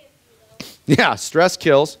 Yeah, stress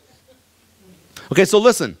kills. Okay, so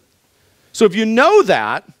listen. So if you know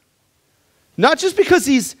that, not just because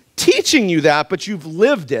he's teaching you that, but you've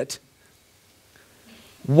lived it,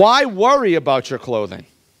 why worry about your clothing?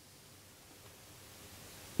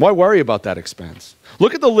 Why worry about that expense?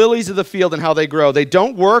 Look at the lilies of the field and how they grow. They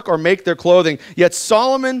don't work or make their clothing, yet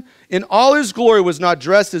Solomon in all his glory was not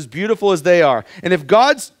dressed as beautiful as they are. And if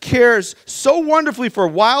God cares so wonderfully for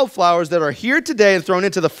wildflowers that are here today and thrown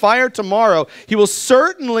into the fire tomorrow, he will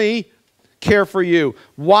certainly care for you.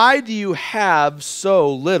 Why do you have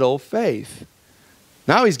so little faith?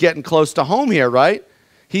 Now he's getting close to home here, right?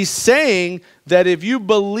 He's saying that if you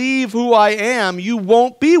believe who I am, you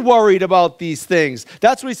won't be worried about these things.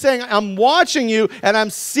 That's what he's saying. I'm watching you and I'm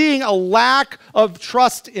seeing a lack of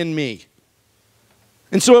trust in me.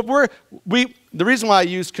 And so if the reason why I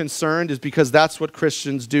use concerned is because that's what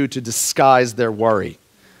Christians do to disguise their worry.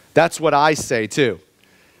 That's what I say too.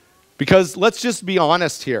 Because let's just be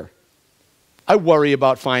honest here. I worry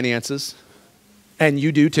about finances, and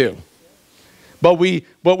you do too. But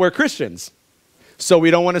we're Christians. So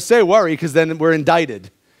we don't want to say worry because then we're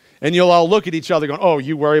indicted. And you'll all look at each other going, oh,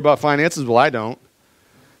 you worry about finances? Well, I don't.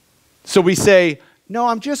 So we say, no,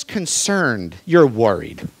 I'm just concerned. You're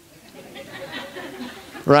worried.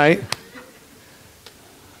 Right?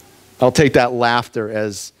 I'll take that laughter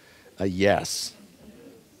as a yes.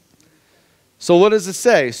 So what does it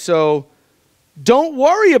say? So don't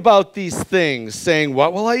worry about these things, saying,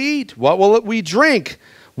 what will I eat? What will we drink?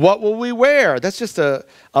 What will we wear? That's just a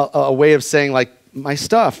way of saying, like, my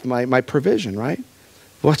stuff, my provision, right?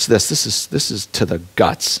 Watch this. This is to the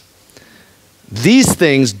guts. These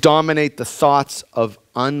things dominate the thoughts of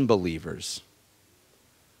unbelievers.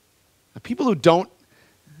 People who don't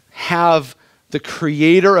have the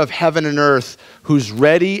creator of heaven and earth who's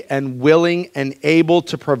ready and willing and able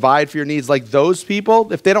to provide for your needs, like those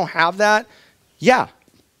people, if they don't have that, yeah,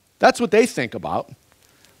 that's what they think about.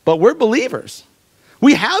 But we're believers.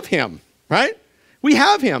 We have him, right? We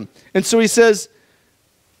have him. And so he says,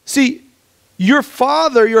 see, your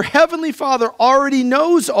Father, your heavenly Father already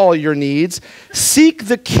knows all your needs. Seek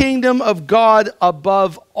the kingdom of God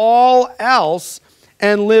above all else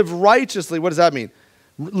and live righteously. What does that mean?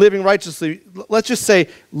 Living righteously, let's just say,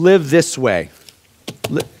 live this way.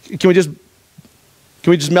 Can we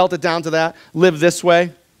just melt it down to that? Live this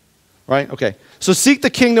way, right? Okay. So seek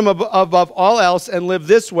the kingdom above all else and live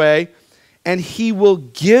this way, and he will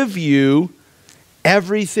give you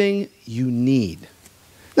everything you need.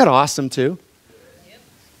 Isn't that awesome too?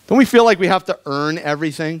 Don't we feel like we have to earn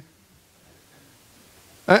everything?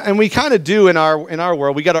 And we kind of do in our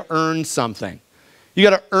world. We got to earn something. You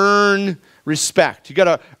got to earn respect. You got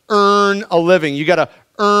to earn a living. You got to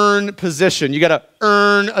earn position. You got to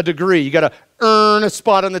earn a degree. You got to earn a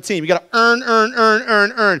spot on the team. You got to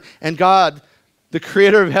earn. And God, the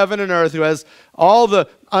creator of heaven and earth, who has all the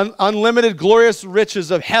unlimited glorious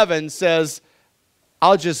riches of heaven, says,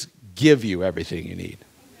 I'll just give you everything you need.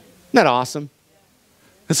 Isn't that awesome?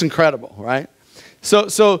 That's incredible, right?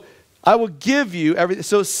 So I will give you everything.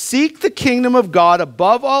 So seek the kingdom of God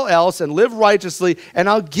above all else and live righteously, and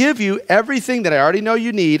I'll give you everything that I already know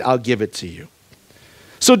you need. I'll give it to you.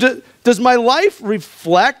 So does my life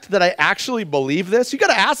reflect that I actually believe this? You got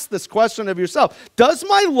to ask this question of yourself. Does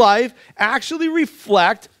my life actually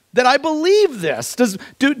reflect that I believe this?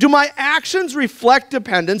 Do my actions reflect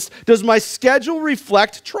dependence? Does my schedule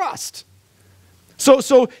reflect trust?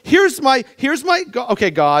 So here's my,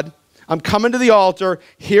 okay, God, I'm coming to the altar.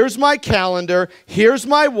 Here's my calendar. Here's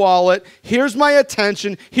my wallet. Here's my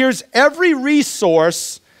attention. Here's every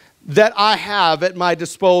resource that I have at my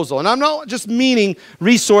disposal. And I'm not just meaning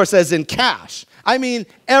resource as in cash. I mean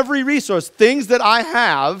every resource, things that I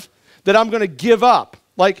have that I'm going to give up.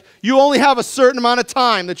 Like, you only have a certain amount of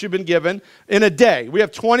time that you've been given in a day. We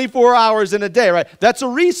have 24 hours in a day, right? That's a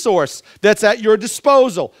resource that's at your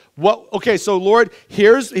disposal. Okay, so Lord,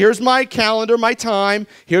 here's my calendar, my time.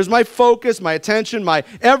 Here's my focus, my attention, my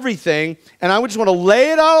everything. And I just want to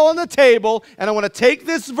lay it all on the table, and I want to take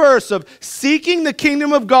this verse of seeking the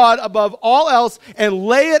kingdom of God above all else and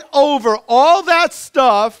lay it over all that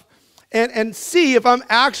stuff and see if I'm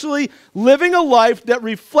actually living a life that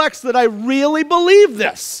reflects that I really believe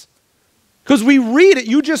this. Because we read it.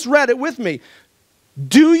 You just read it with me.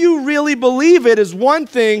 Do you really believe it is one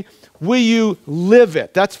thing. Will you live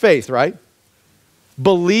it? That's faith, right?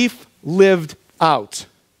 Belief lived out.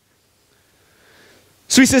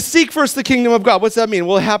 So he says, seek first the kingdom of God. What's that mean?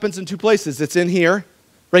 Well, it happens in two places. It's in here,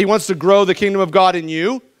 right? He wants to grow the kingdom of God in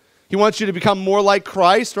you. He wants you to become more like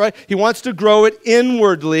Christ, right? He wants to grow it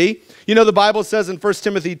inwardly. You know, the Bible says in 1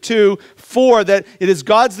 Timothy 2:4 that it is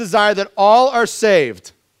God's desire that all are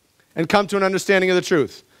saved and come to an understanding of the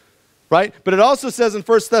truth, right? But it also says in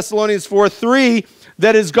 1 Thessalonians 4:3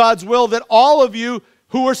 that it is God's will that all of you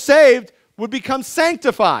who are saved would become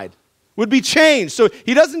sanctified, would be changed. So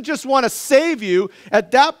he doesn't just want to save you.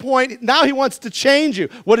 At that point, now he wants to change you.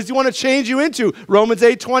 What does he want to change you into? Romans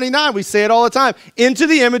 8:29, we say it all the time. Into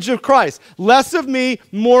the image of Christ. Less of me,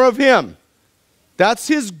 more of him. That's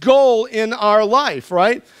his goal in our life,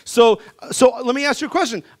 right? So let me ask you a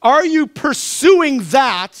question. Are you pursuing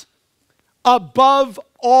that above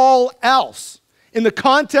all else? In the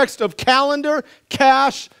context of calendar,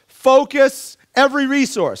 cash, focus, every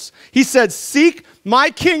resource. He said, seek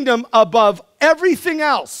my kingdom above everything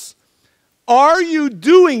else. Are you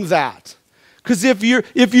doing that? Because if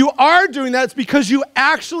you are doing that, it's because you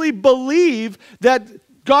actually believe that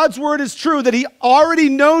God's word is true, that he already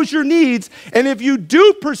knows your needs. And if you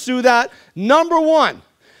do pursue that, number one,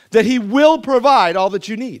 that he will provide all that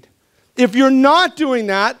you need. If you're not doing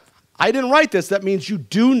that, I didn't write this, that means you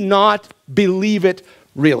do not believe it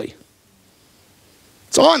really.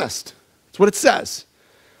 It's honest. That's what it says.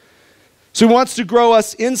 So he wants to grow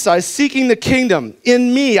us inside, seeking the kingdom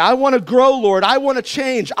in me. I want to grow, Lord. I want to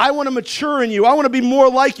change. I want to mature in you. I want to be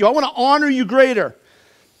more like you. I want to honor you greater.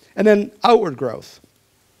 And then outward growth.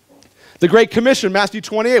 The Great Commission, Matthew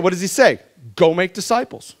 28, what does he say? Go make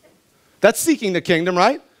disciples. That's seeking the kingdom,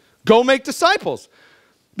 right? Go make disciples.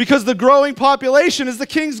 Because the growing population is the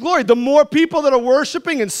King's glory. The more people that are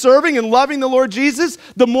worshiping and serving and loving the Lord Jesus,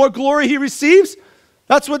 the more glory he receives.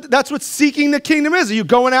 That's what seeking the kingdom is. Are you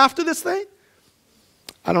going after this thing?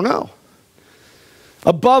 I don't know.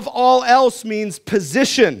 Above all else means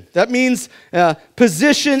position. That means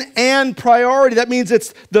position and priority. That means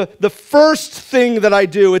it's the first thing that I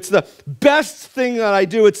do. It's the best thing that I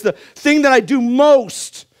do. It's the thing that I do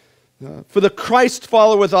most. For the Christ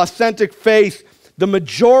follower with authentic faith, the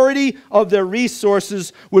majority of their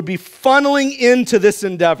resources would be funneling into this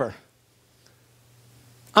endeavor.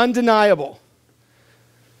 Undeniable.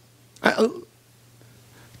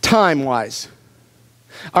 Time-wise.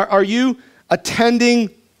 Are you attending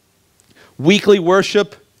weekly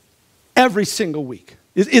worship every single week?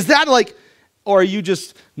 Is that like, or are you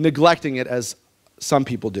just neglecting it as some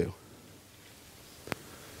people do?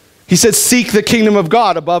 He said, seek the kingdom of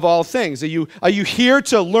God above all things. Are you here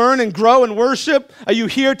to learn and grow and worship? Are you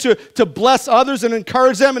here to bless others and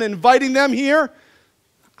encourage them and inviting them here?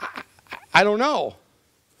 I don't know.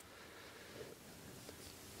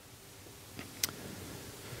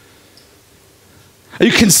 Are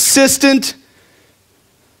you consistent?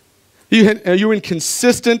 Are you in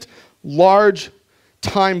consistent, large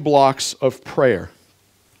time blocks of prayer?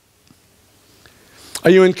 Are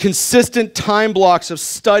you in consistent time blocks of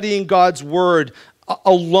studying God's word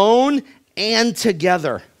alone and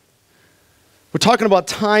together? We're talking about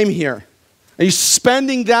time here. Are you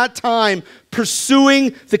spending that time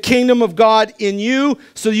pursuing the kingdom of God in you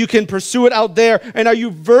so you can pursue it out there? And are you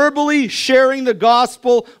verbally sharing the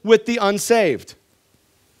gospel with the unsaved?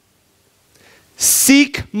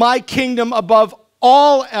 Seek my kingdom above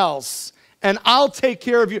all else, and I'll take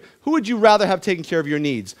care of you. Who would you rather have taken care of your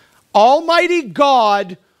needs? Almighty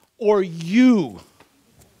God or you?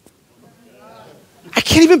 I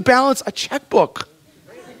can't even balance a checkbook.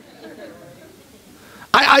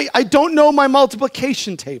 I don't know my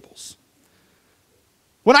multiplication tables.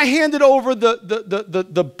 When I handed over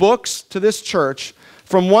the books to this church,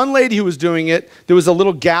 from one lady who was doing it, there was a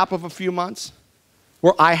little gap of a few months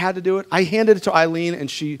where I had to do it. I handed it to Eileen, and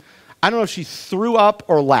I don't know if she threw up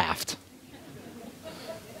or laughed.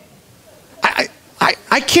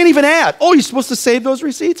 I can't even add. Oh, you're supposed to save those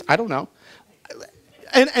receipts? I don't know.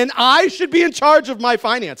 And I should be in charge of my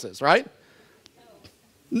finances, right?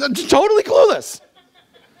 Totally clueless.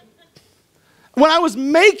 When I was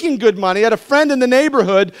making good money, I had a friend in the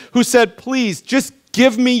neighborhood who said, please, just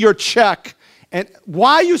give me your check. And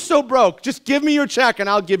why are you so broke? Just give me your check and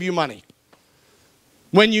I'll give you money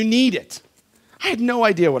when you need it. I had no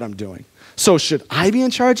idea what I'm doing. So should I be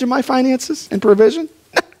in charge of my finances and provision?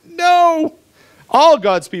 No. All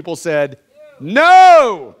God's people said,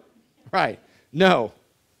 no. Right, no.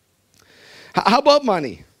 How about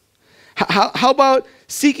money? How about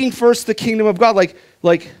seeking first the kingdom of God?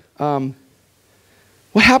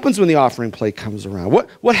 What happens when the offering plate comes around?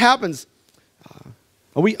 What happens?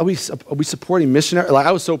 Are we supporting missionaries? Like,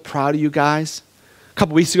 I was so proud of you guys. A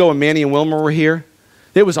couple weeks ago when Manny and Wilmer were here,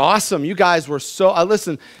 it was awesome. You guys were so,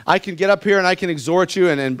 listen, I can get up here and I can exhort you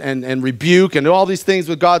and rebuke and do all these things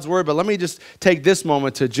with God's word, but let me just take this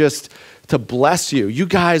moment to bless you. You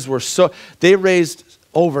guys were they raised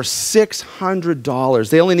over $600.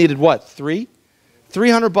 They only needed what,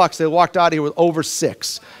 $300? They walked out of here with over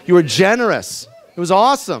 $600. You were generous. It was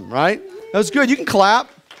awesome, right? That was good. You can clap.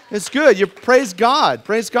 It's good. You praise God,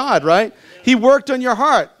 right? He worked on your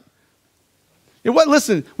heart.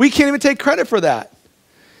 Listen, we can't even take credit for that.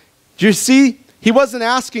 Do you see? He wasn't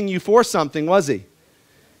asking you for something, was he?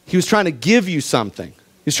 He was trying to give you something.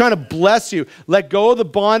 He's trying to bless you. Let go of the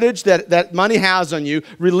bondage that money has on you.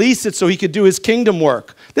 Release it so he could do his kingdom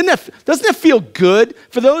work. Doesn't it feel good?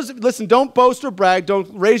 For those, listen, don't boast or brag. Don't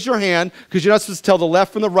raise your hand because you're not supposed to tell the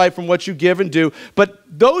left from the right from what you give and do. But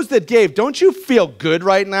those that gave, don't you feel good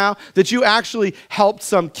right now that you actually helped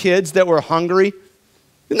some kids that were hungry?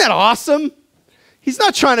 Isn't that awesome? He's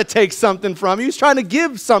not trying to take something from you. He's trying to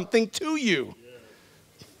give something to you.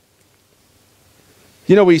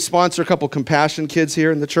 You know, we sponsor a couple compassion kids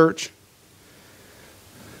here in the church.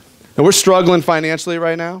 And we're struggling financially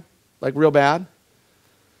right now, like real bad.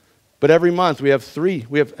 But every month we have 3.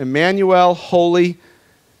 We have Emmanuel, Holy,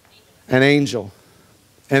 and Angel.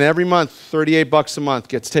 And every month, $38 a month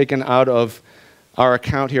gets taken out of our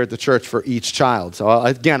account here at the church for each child. So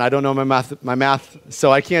again, I don't know my math,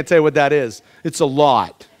 so I can't tell you what that is. It's a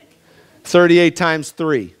lot. 38 times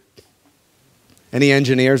 3. Any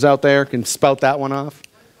engineers out there can spout that one off?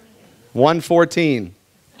 114.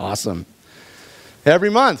 Awesome. Every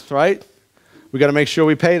month, right? We got to make sure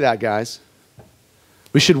we pay that, guys.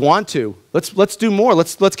 We should want to. Let's do more.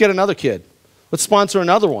 Let's get another kid. Let's sponsor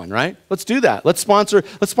another one, right? Let's do that. Let's sponsor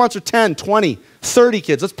 10, 20, 30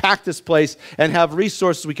 kids. Let's pack this place and have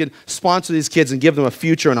resources we can sponsor these kids and give them a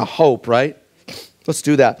future and a hope, right? Let's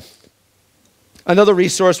do that. Another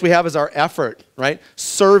resource we have is our effort, right?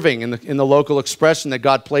 Serving in the local expression that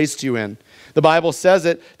God placed you in. The Bible says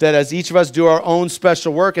it, that as each of us do our own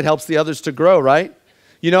special work, it helps the others to grow, right?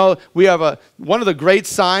 You know, we have one of the great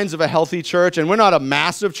signs of a healthy church, and we're not a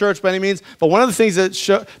massive church by any means, but one of the things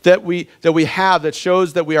that we have that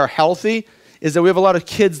shows that we are healthy is that we have a lot of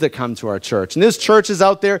kids that come to our church. And there's churches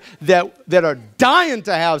out there that are dying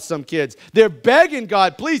to have some kids. They're begging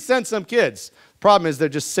God, please send some kids. Problem is they're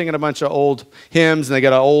just singing a bunch of old hymns and they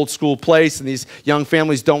got an old school place and these young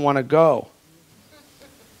families don't want to go.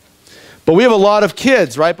 But we have a lot of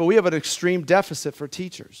kids, right? But we have an extreme deficit for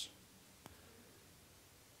teachers.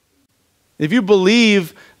 If you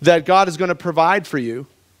believe that God is going to provide for you,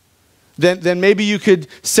 then maybe you could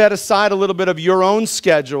set aside a little bit of your own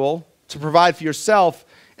schedule to provide for yourself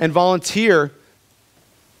and volunteer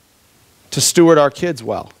to steward our kids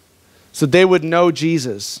well so they would know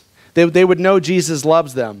Jesus. They would know Jesus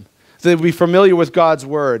loves them. They would be familiar with God's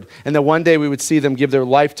word. And that one day we would see them give their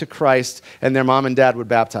life to Christ and their mom and dad would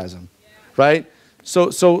baptize them. Yeah. Right?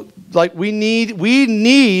 So like we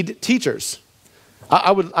need teachers.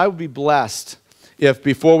 I would be blessed if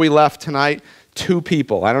before we left tonight, 2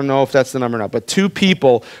 people, I don't know if that's the number or not, but 2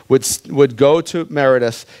 people would go to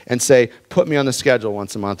Meredith and say, put me on the schedule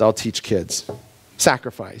once a month. I'll teach kids.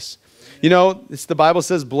 Sacrifice. You know, the Bible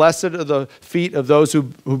says, blessed are the feet of those who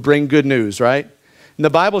bring good news, right? And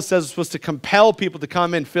the Bible says we're supposed to compel people to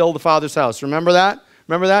come and fill the Father's house. Remember that?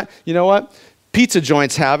 Remember that? You know what? Pizza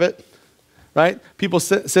joints have it, right? People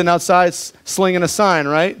sitting outside slinging a sign,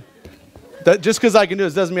 right? That just because I can do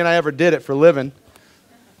this doesn't mean I ever did it for a living.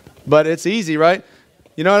 But it's easy, right?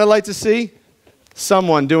 You know what I'd like to see?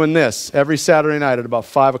 Someone doing this every Saturday night at about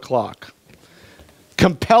 5 o'clock.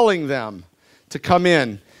 Compelling them to come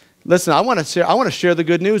in. Listen, I want to share the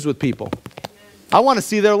good news with people. I want to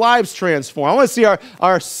see their lives transformed. I want to see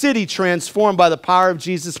our city transformed by the power of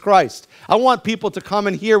Jesus Christ. I want people to come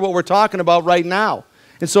and hear what we're talking about right now.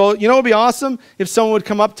 And so, you know what would be awesome? If someone would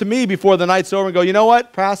come up to me before the night's over and go, you know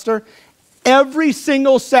what, Pastor? Every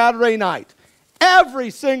single Saturday night,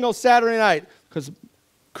 because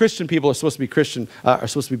Christian people are supposed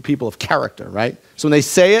to be people of character, right? So when they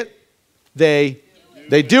say it, they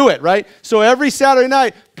do it, right? So every Saturday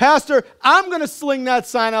night, Pastor, I'm going to sling that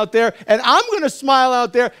sign out there, and I'm going to smile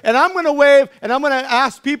out there, and I'm going to wave, and I'm going to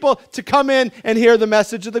ask people to come in and hear the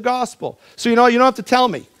message of the gospel. So you know, you don't have to tell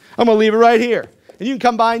me. I'm going to leave it right here. And you can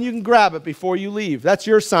come by and you can grab it before you leave. That's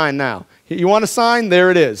your sign now. You want a sign? There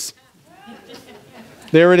it is.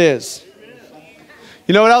 There it is.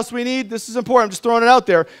 You know what else we need? This is important. I'm just throwing it out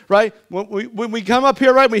there, right? When we come up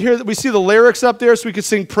here, right, we see the lyrics up there so we can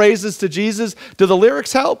sing praises to Jesus. Do the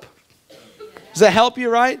lyrics help? Does that help you,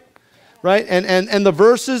 right? Right? And the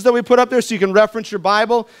verses that we put up there so you can reference your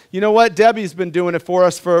Bible. You know what? Debbie's been doing it for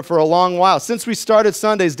us for a long while. Since we started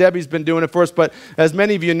Sundays, Debbie's been doing it for us. But as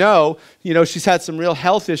many of you know, she's had some real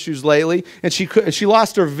health issues lately, and she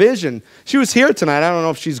lost her vision. She was here tonight. I don't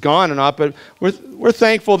know if she's gone or not, but we're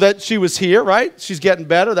thankful that she was here, right? She's getting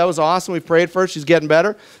better. That was awesome. We prayed for her. She's getting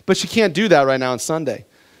better. But she can't do that right now on Sunday.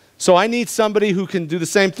 So I need somebody who can do the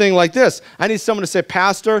same thing like this. I need someone to say,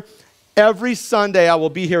 Pastor, every Sunday I will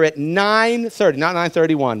be here at 9:30, not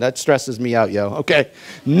 9:31. That stresses me out, yo. Okay.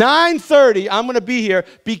 9:30, I'm going to be here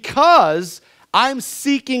because I'm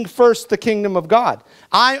seeking first the kingdom of God.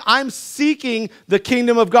 I'm seeking the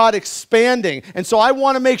kingdom of God expanding. And so I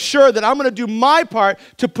want to make sure that I'm going to do my part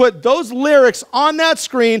to put those lyrics on that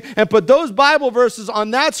screen and put those Bible verses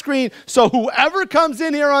on that screen so whoever comes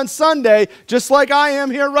in here on Sunday, just like I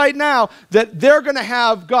am here right now, that they're going to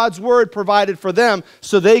have God's word provided for them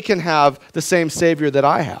so they can have the same Savior that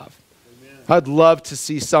I have. Amen. I'd love to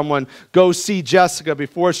see someone go see Jessica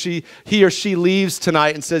before he or she leaves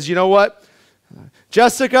tonight and says, you know what?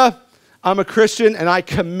 Jessica, I'm a Christian and I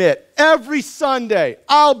commit. Every Sunday,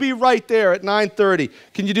 I'll be right there at 9:30.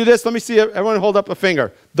 Can you do this? Let me see everyone hold up a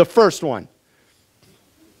finger. The first one.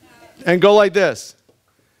 And go like this.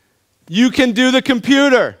 You can do the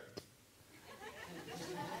computer.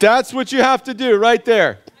 That's what you have to do right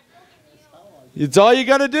there. It's all you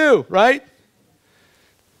got to do, right?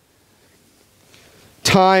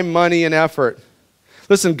 Time, money, and effort.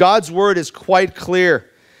 Listen, God's word is quite clear.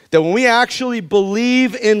 That when we actually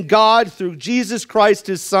believe in God through Jesus Christ,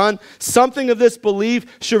 his Son, something of this belief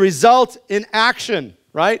should result in action.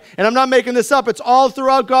 right? And I'm not making this up. It's all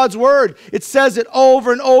throughout God's word. It says it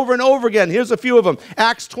over and over and over again. Here's a few of them.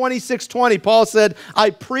 Acts 26:20, Paul said, I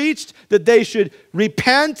preached that they should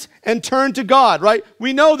repent and turn to God, right?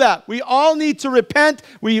 We know that. We all need to repent.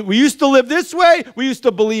 We used to live this way. We used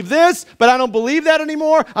to believe this, but I don't believe that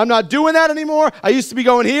anymore. I'm not doing that anymore. I used to be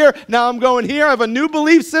going here. Now I'm going here. I have a new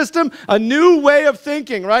belief system, a new way of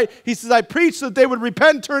thinking, right? He says, I preached that they would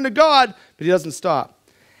repent and turn to God, but he doesn't stop.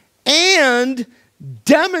 And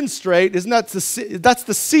demonstrate, that's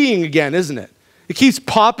the seeing again, isn't it? It keeps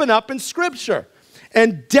popping up in Scripture.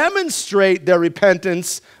 And demonstrate their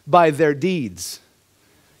repentance by their deeds.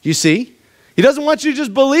 You see? He doesn't want you to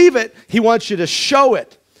just believe it. He wants you to show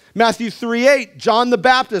it. Matthew 3:8, John the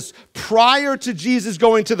Baptist, prior to Jesus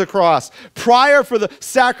going to the cross, prior for the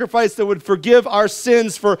sacrifice that would forgive our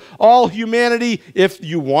sins for all humanity, if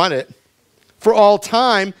you want it, for all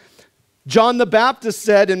time, John the Baptist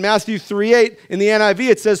said in Matthew 3:8, in the NIV,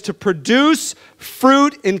 it says to produce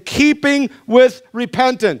fruit in keeping with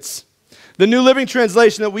repentance. The New Living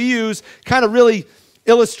Translation that we use kind of really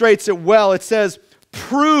illustrates it well. It says,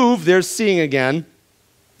 prove, there's seeing again,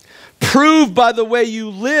 prove by the way you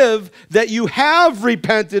live that you have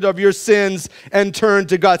repented of your sins and turned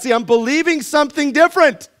to God. See, I'm believing something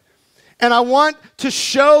different, and I want to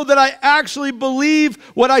show that I actually believe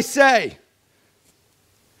what I say.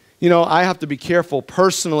 You know, I have to be careful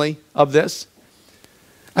personally of this.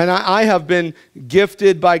 And I have been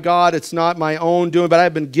gifted by God. It's not my own doing, but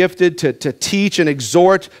I've been gifted to teach and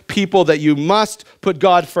exhort people that you must put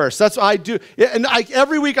God first. That's what I do. And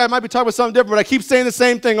every week I might be talking about something different, but I keep saying the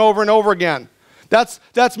same thing over and over again. That's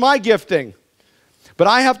my gifting. But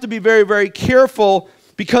I have to be very, very careful,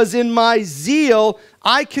 because in my zeal,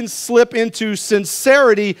 I can slip into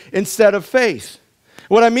sincerity instead of faith.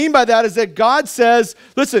 What I mean by that is that God says,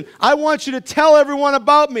 listen, I want you to tell everyone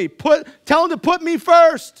about me. Tell them to put me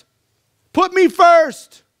first. Put me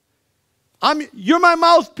first. You're my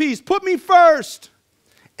mouthpiece. Put me first.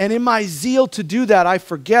 And in my zeal to do that, I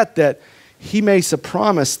forget that he makes a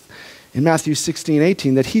promise in Matthew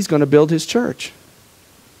 16:18 that he's going to build his church.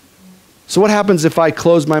 So what happens if I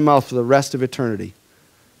close my mouth for the rest of eternity?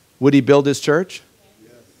 Would he build his church?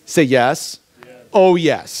 Yes. Say yes. Yes. Oh,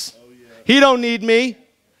 yes. Oh, yes. He don't need me.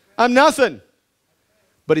 I'm nothing.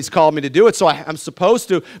 But he's called me to do it, so I'm supposed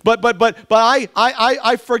to. But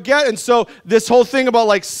I forget. And so this whole thing about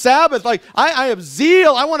like Sabbath, like I have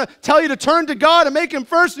zeal. I want to tell you to turn to God and make him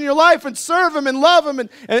first in your life and serve him and love him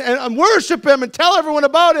and worship him and tell everyone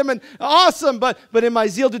about him and awesome. But in my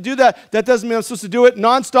zeal to do that, that doesn't mean I'm supposed to do it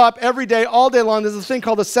nonstop every day, all day long. There's a thing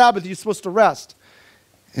called a Sabbath. You're supposed to rest.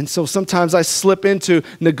 And so sometimes I slip into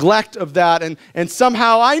neglect of that, and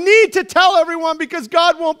somehow I need to tell everyone because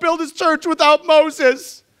God won't build his church without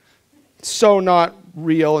Moses. So not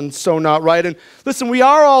real and so not right. And listen, we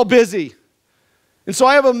are all busy. And so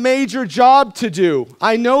I have a major job to do.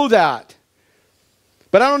 I know that.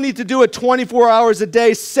 But I don't need to do it 24 hours a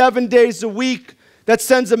day, 7 days a week. That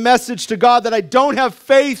sends a message to God that I don't have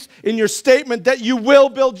faith in your statement that you will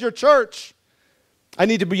build your church. I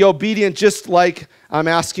need to be obedient just like I'm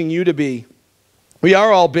asking you to be. We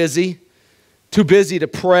are all busy. Too busy to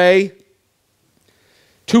pray.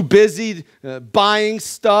 Too busy buying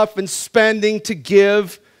stuff and spending to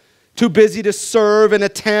give. Too busy to serve and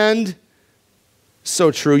attend. So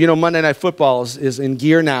true. You know, Monday Night Football is in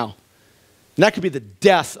gear now. And that could be the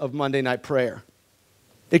death of Monday night prayer.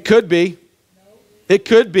 It could be. It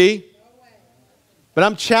could be. But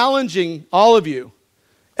I'm challenging all of you.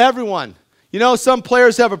 Everyone. You know, some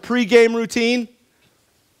players have a pregame routine.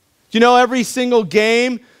 You know, every single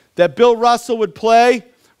game that Bill Russell would play,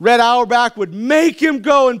 Red Auerbach would make him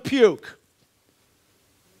go and puke.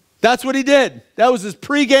 That's what he did. That was his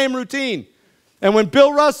pregame routine. And when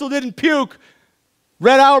Bill Russell didn't puke,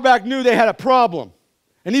 Red Auerbach knew they had a problem.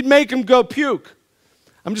 And he'd make him go puke.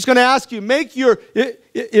 I'm just going to ask you,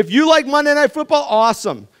 if you like Monday Night Football,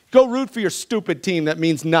 awesome. Go root for your stupid team that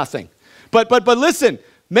means nothing. But listen,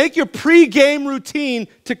 make your pregame routine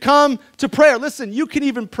to come to prayer. Listen, you can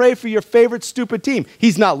even pray for your favorite stupid team.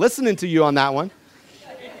 He's not listening to you on that one.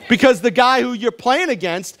 Because the guy who you're playing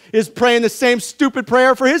against is praying the same stupid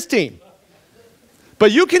prayer for his team.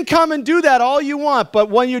 But you can come and do that all you want. But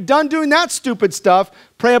when you're done doing that stupid stuff,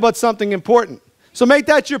 pray about something important. So make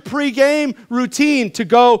that your pregame routine to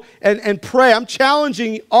go and pray. I'm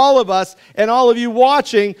challenging all of us and all of you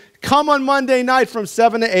watching, come on Monday night from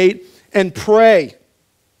 7 to 8 and pray.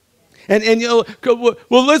 And you know,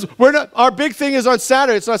 well, listen, our big thing is on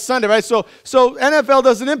Saturday. It's not Sunday, right? So NFL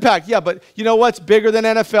doesn't impact. Yeah, but you know what's bigger than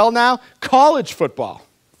NFL now? College football.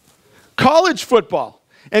 College football.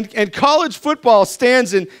 And college football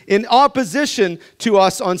stands in opposition to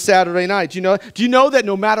us on Saturday night. Do you know that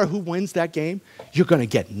no matter who wins that game, you're going to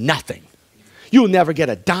get nothing? You will never get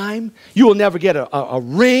a dime. You will never get a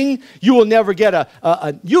ring. You will never get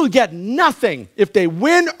you'll get nothing if they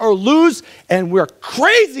win or lose. And we're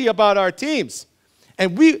crazy about our teams.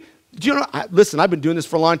 And listen, I've been doing this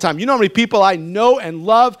for a long time. You know how many people I know and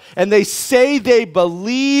love, and they say they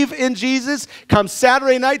believe in Jesus? Come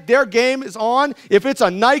Saturday night, their game is on. If it's a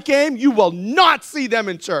night game, you will not see them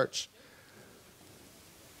in church.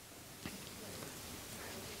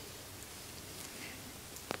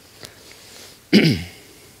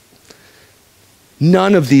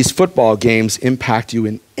 None of these football games impact you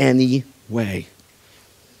in any way.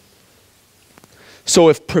 So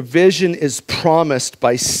if provision is promised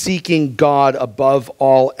by seeking God above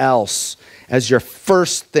all else as your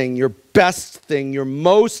first thing, your best thing, your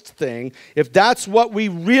most thing, if that's what we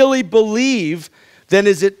really believe, then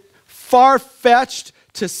is it far-fetched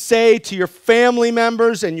to say to your family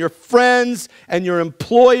members and your friends and your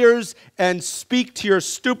employers and speak to your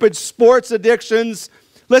stupid sports addictions,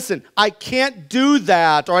 listen, I can't do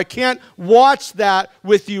that, or I can't watch that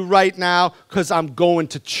with you right now because I'm going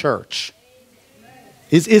to church?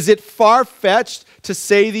 Is it far-fetched to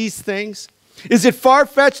say these things? Is it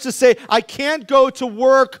far-fetched to say, I can't go to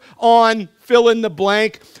work on fill in the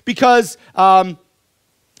blank because I'm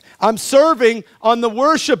serving on the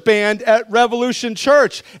worship band at Revolution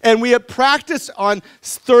Church, and we have practice on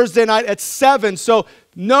Thursday night at 7, so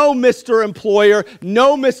no, Mr. Employer,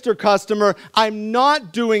 no, Mr. Customer, I'm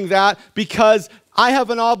not doing that because I have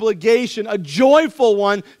an obligation, a joyful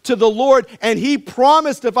one, to the Lord, and He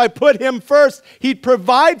promised if I put Him first, He'd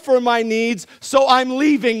provide for my needs, so I'm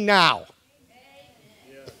leaving now.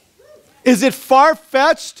 Is it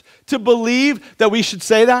far-fetched to believe that we should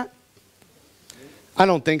say that? I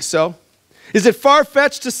don't think so. Is it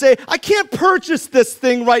far-fetched to say, I can't purchase this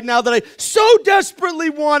thing right now that I so desperately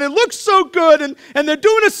want? It looks so good, and they're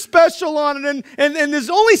doing a special on it, and there's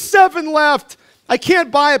only 7 left. I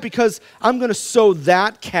can't buy it because I'm going to sow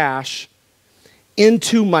that cash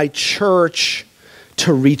into my church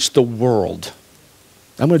to reach the world.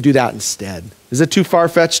 I'm going to do that instead. Is it too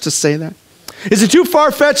far-fetched to say that? Is it too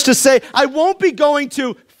far-fetched to say, I won't be going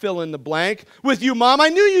to fill in the blank with you, Mom? I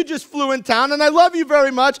knew you just flew in town, and I love you very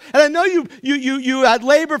much, and I know you had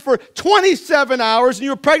labor for 27 hours, and you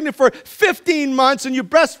were pregnant for 15 months, and you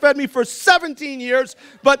breastfed me for 17 years,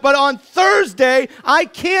 but on Thursday, I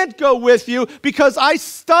can't go with you because I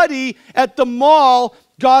study at the mall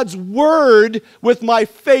God's Word with my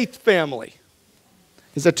faith family.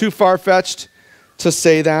 Is that too far-fetched to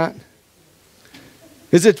say that?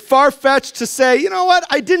 Is it far-fetched to say, you know what,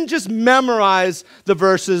 I didn't just memorize the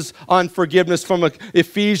verses on forgiveness from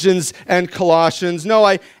Ephesians and Colossians. No,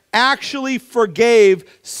 I actually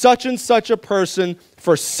forgave such and such a person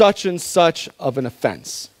for such and such of an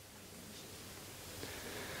offense.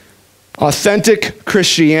 Authentic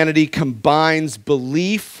Christianity combines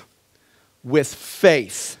belief with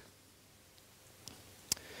faith.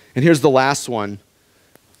 And here's the last one.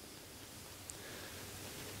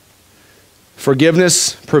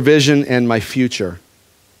 Forgiveness, provision, and my future.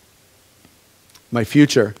 My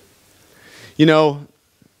future. You know,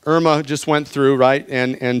 Irma just went through, right?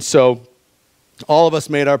 And so all of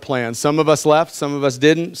us made our plans. Some of us left, some of us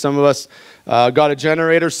didn't. Some of us got a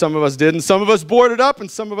generator, some of us didn't. Some of us boarded up,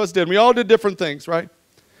 and some of us didn't. We all did different things, right?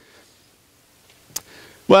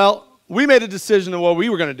 Well, we made a decision on what we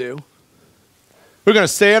were going to do. We were going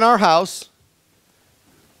to stay in our house.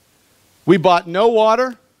 We bought no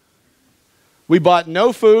water. We bought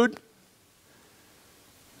no food.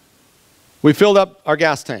 We filled up our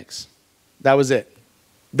gas tanks. That was it.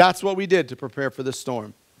 That's what we did to prepare for this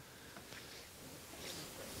storm.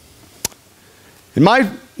 And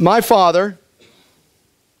my father,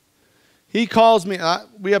 he calls me.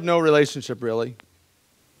 We have no relationship really.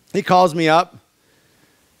 He calls me up,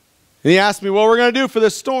 and he asked me what we're going to do for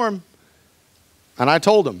this storm. And I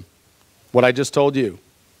told him what I just told you.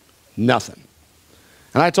 Nothing.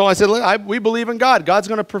 And I said, look, we believe in God. God's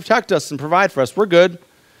going to protect us and provide for us. We're good.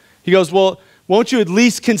 He goes, well, won't you at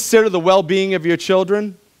least consider the well-being of your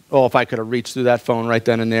children? Oh, if I could have reached through that phone right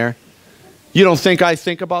then and there. You don't think I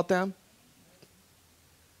think about them?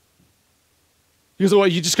 He goes, well,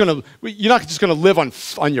 you're not just going to live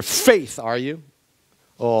on your faith, are you?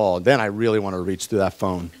 Oh, then I really want to reach through that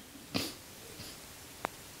phone.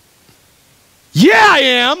 Yeah, I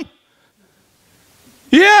am.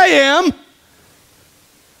 Yeah, I am.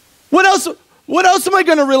 What else am I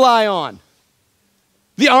going to rely on?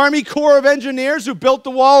 The Army Corps of Engineers who built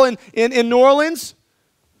the wall in New Orleans?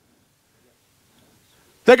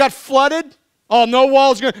 They got flooded Oh, no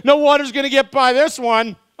water's going to get by this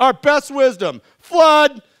one. Our best wisdom.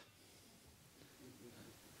 Flood.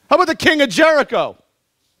 How about the king of Jericho?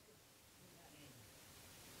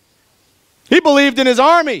 He believed in his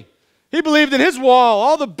army. He believed in his wall,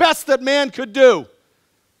 all the best that man could do.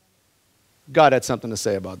 God had something to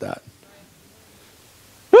say about that.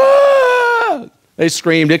 Ah! They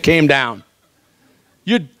screamed, it came down.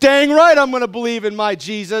 You're dang right I'm going to believe in my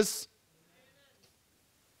Jesus.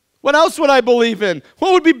 What else would I believe in?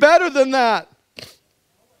 What would be better than that?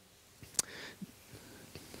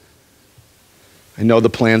 I know the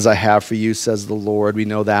plans I have for you, says the Lord. We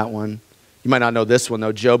know that one. You might not know this one,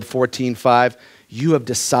 though. Job 14:5. You have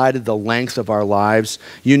decided the length of our lives.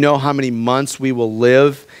 You know how many months we will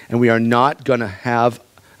live, and we are not going to have,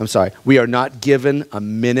 we are not given a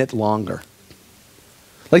minute longer.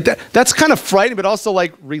 Like that's kind of frightening, but also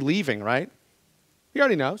like relieving, right? He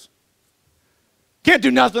already knows. Can't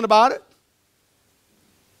do nothing about it.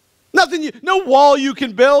 No wall you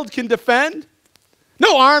can build can defend.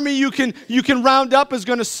 No army you can round up is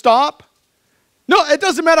going to stop. No, it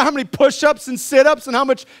doesn't matter how many push-ups and sit-ups and how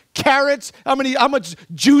much carrots, how much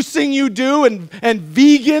juicing you do and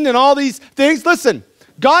vegan and all these things. Listen,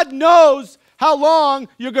 God knows how long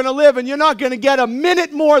you're going to live, and you're not going to get a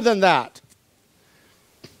minute more than that.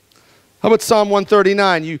 How about Psalm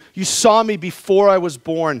 139? You saw me before I was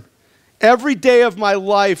born. Every day of my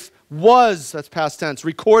life was, that's past tense,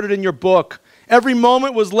 recorded in your book. Every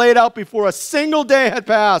moment was laid out before a single day had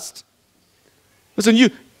passed. Listen,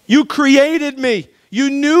 you created me. You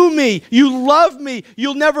knew me. You love me.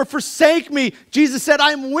 You'll never forsake me. Jesus said,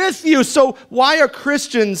 I'm with you. So why are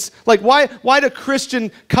Christians, why do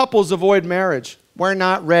Christian couples avoid marriage? We're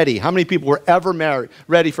not ready. How many people were ever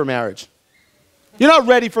ready for marriage? You're not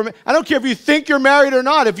ready for marriage. I don't care if you think you're married or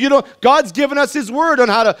not. If you don't, God's given us his word on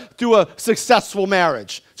how to do a successful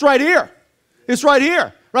marriage. It's right here. It's right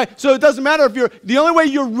here. Right? So it doesn't matter if the only way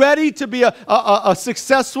you're ready to be a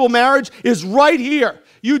successful marriage is right here.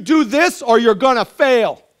 You do this or you're going to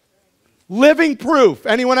fail. Living proof.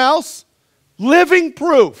 Anyone else? Living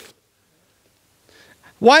proof.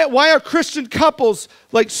 Why are Christian couples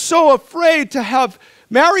so afraid to have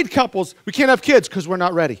married couples? We can't have kids because we're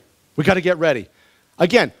not ready. We got to get ready.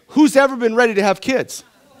 Again, who's ever been ready to have kids?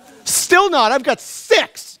 Still not. I've got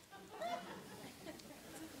 6.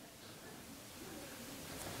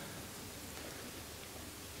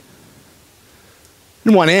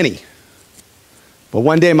 Didn't want any. But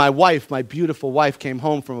one day my beautiful wife, came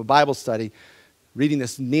home from a Bible study reading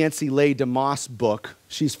this Nancy Leigh DeMoss book.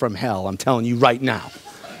 She's from hell, I'm telling you right now.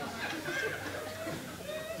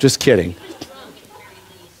 Just kidding.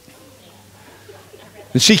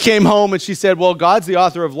 And she came home and she said, well, God's the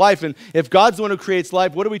author of life, and if God's the one who creates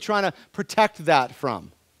life, what are we trying to protect that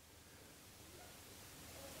from?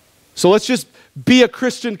 So let's just be a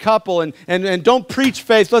Christian couple and don't preach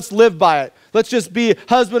faith. Let's live by it. Let's just be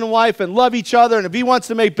husband and wife and love each other. And if he wants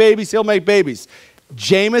to make babies, he'll make babies.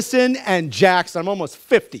 Jameson and Jackson, I'm almost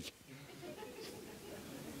 50.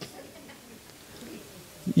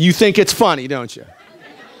 You think it's funny, don't you?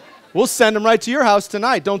 We'll send them right to your house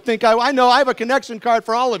tonight. Don't think I know I have a connection card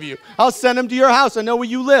for all of you. I'll send them to your house. I know where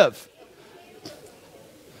you live.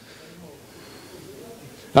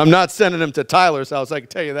 I'm not sending them to Tyler's house, I can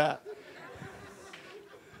tell you that.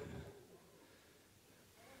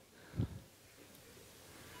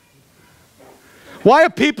 Why are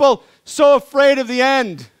people so afraid of the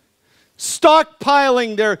end?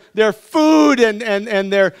 Stockpiling their food and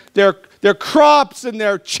their crops and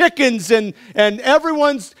their chickens and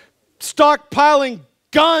everyone's stockpiling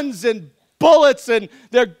guns and bullets and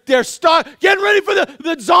they're getting ready for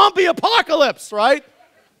the zombie apocalypse, right?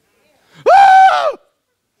 Woo!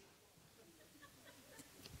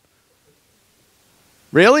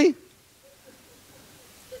 Really?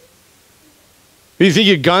 You think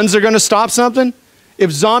your guns are going to stop something?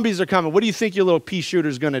 If zombies are coming, what do you think your little pea shooter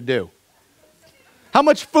is going to do? How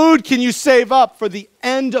much food can you save up for the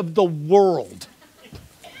end of the world?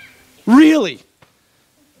 Really?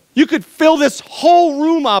 You could fill this whole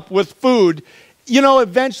room up with food. You know,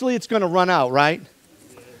 eventually it's going to run out, right?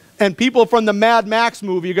 And people from the Mad Max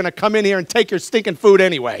movie are going to come in here and take your stinking food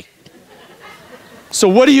anyway. So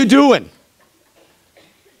what are you doing?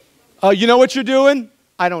 You know what you're doing?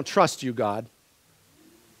 I don't trust you, God.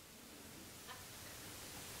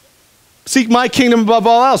 Seek my kingdom above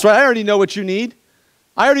all else, right? I already know what you need.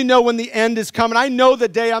 I already know when the end is coming. I know the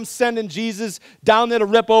day I'm sending Jesus down there to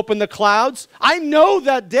rip open the clouds. I know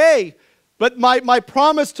that day, but my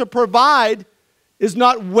promise to provide is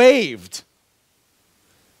not waived.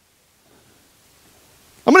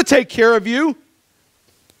 I'm going to take care of you.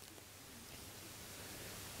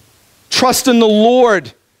 Trust in the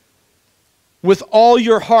Lord with all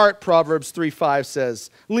your heart, Proverbs 3:5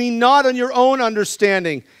 says. Lean not on your own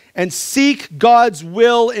understanding, and seek God's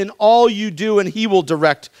will in all you do, and he will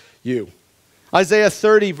direct you. Isaiah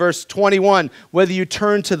 30, verse 21, whether you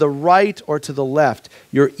turn to the right or to the left,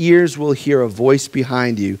 your ears will hear a voice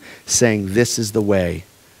behind you saying, this is the way,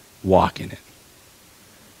 walk in it.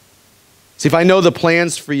 See, if I know the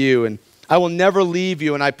plans for you, and I will never leave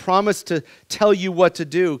you, and I promise to tell you what to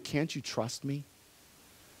do, can't you trust me?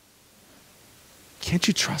 Can't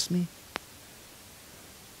you trust me?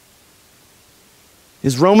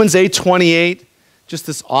 Is Romans 8:28 just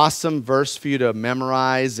this awesome verse for you to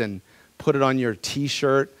memorize and put it on your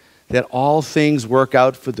t-shirt, that all things work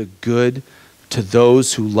out for the good to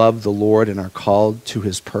those who love the Lord and are called to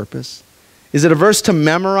his purpose? Is it a verse to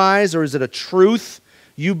memorize, or is it a truth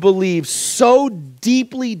you believe so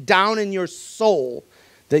deeply down in your soul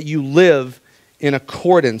that you live in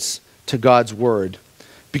accordance to God's word?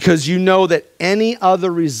 Because you know that any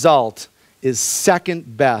other result is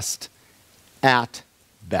second best at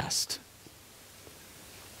best.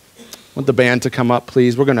 I want the band to come up,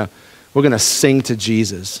 please. We're gonna sing to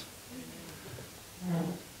Jesus.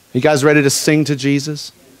 You guys ready to sing to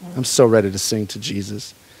Jesus? I'm so ready to sing to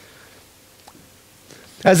Jesus.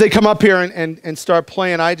 As they come up here and start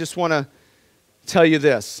playing, I just want to tell you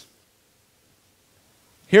this.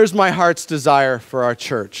 Here's my heart's desire for our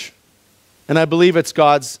church. And I believe it's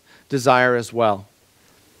God's desire as well.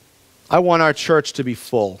 I want our church to be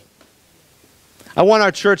full. I want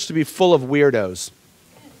our church to be full of weirdos.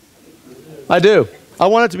 I do. I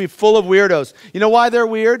want it to be full of weirdos. You know why they're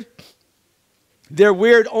weird? They're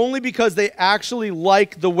weird only because they actually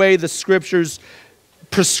like the way the scriptures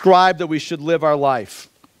prescribe that we should live our life.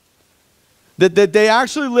 That they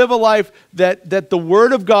actually live a life that the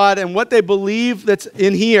Word of God and what they believe that's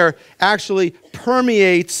in here actually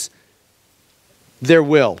permeates their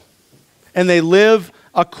will. And they live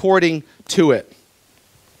according to it.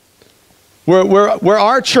 Where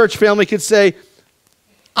our church family could say,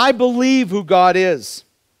 I believe who God is.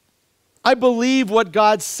 I believe what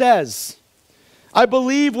God says. I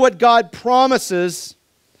believe what God promises.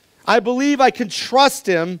 I believe I can trust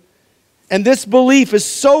him. And this belief is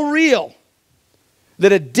so real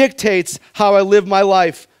that it dictates how I live my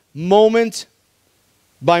life moment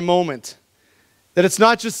by moment. That it's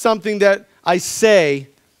not just something that I say,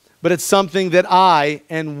 but it's something that I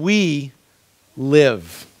and we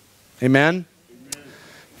live. Amen? Amen.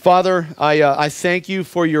 Father, I thank you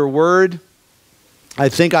for your word. I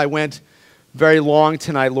think I went very long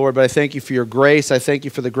tonight, Lord, but I thank you for your grace. I thank you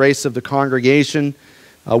for the grace of the congregation,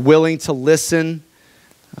 willing to listen.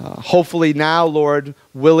 Hopefully now, Lord,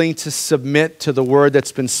 willing to submit to the word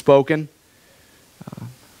that's been spoken.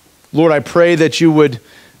 Lord, I pray that you would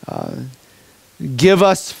give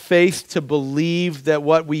us faith to believe that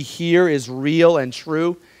what we hear is real and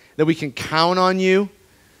true, that we can count on you,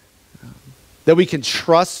 that we can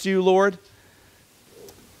trust you, Lord,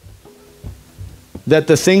 that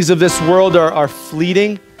the things of this world are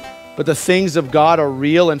fleeting, but the things of God are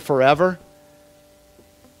real and forever,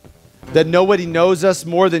 that nobody knows us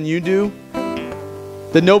more than you do,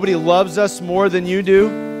 that nobody loves us more than you do,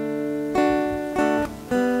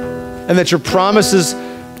 and that your promises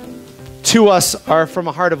to us are from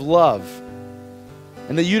a heart of love,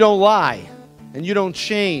 and that you don't lie and you don't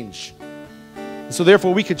change. And so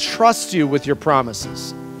therefore we could trust you with your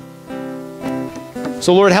promises.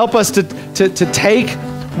 So Lord, help us to take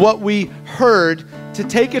what we heard, to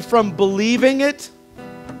take it from believing it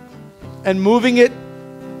and moving it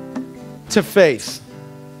to faith.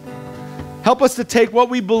 Help us to take what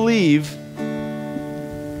we believe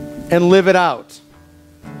and live it out.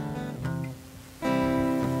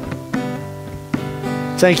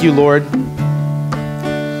 Thank you, Lord.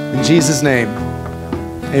 In Jesus' name,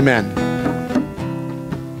 amen.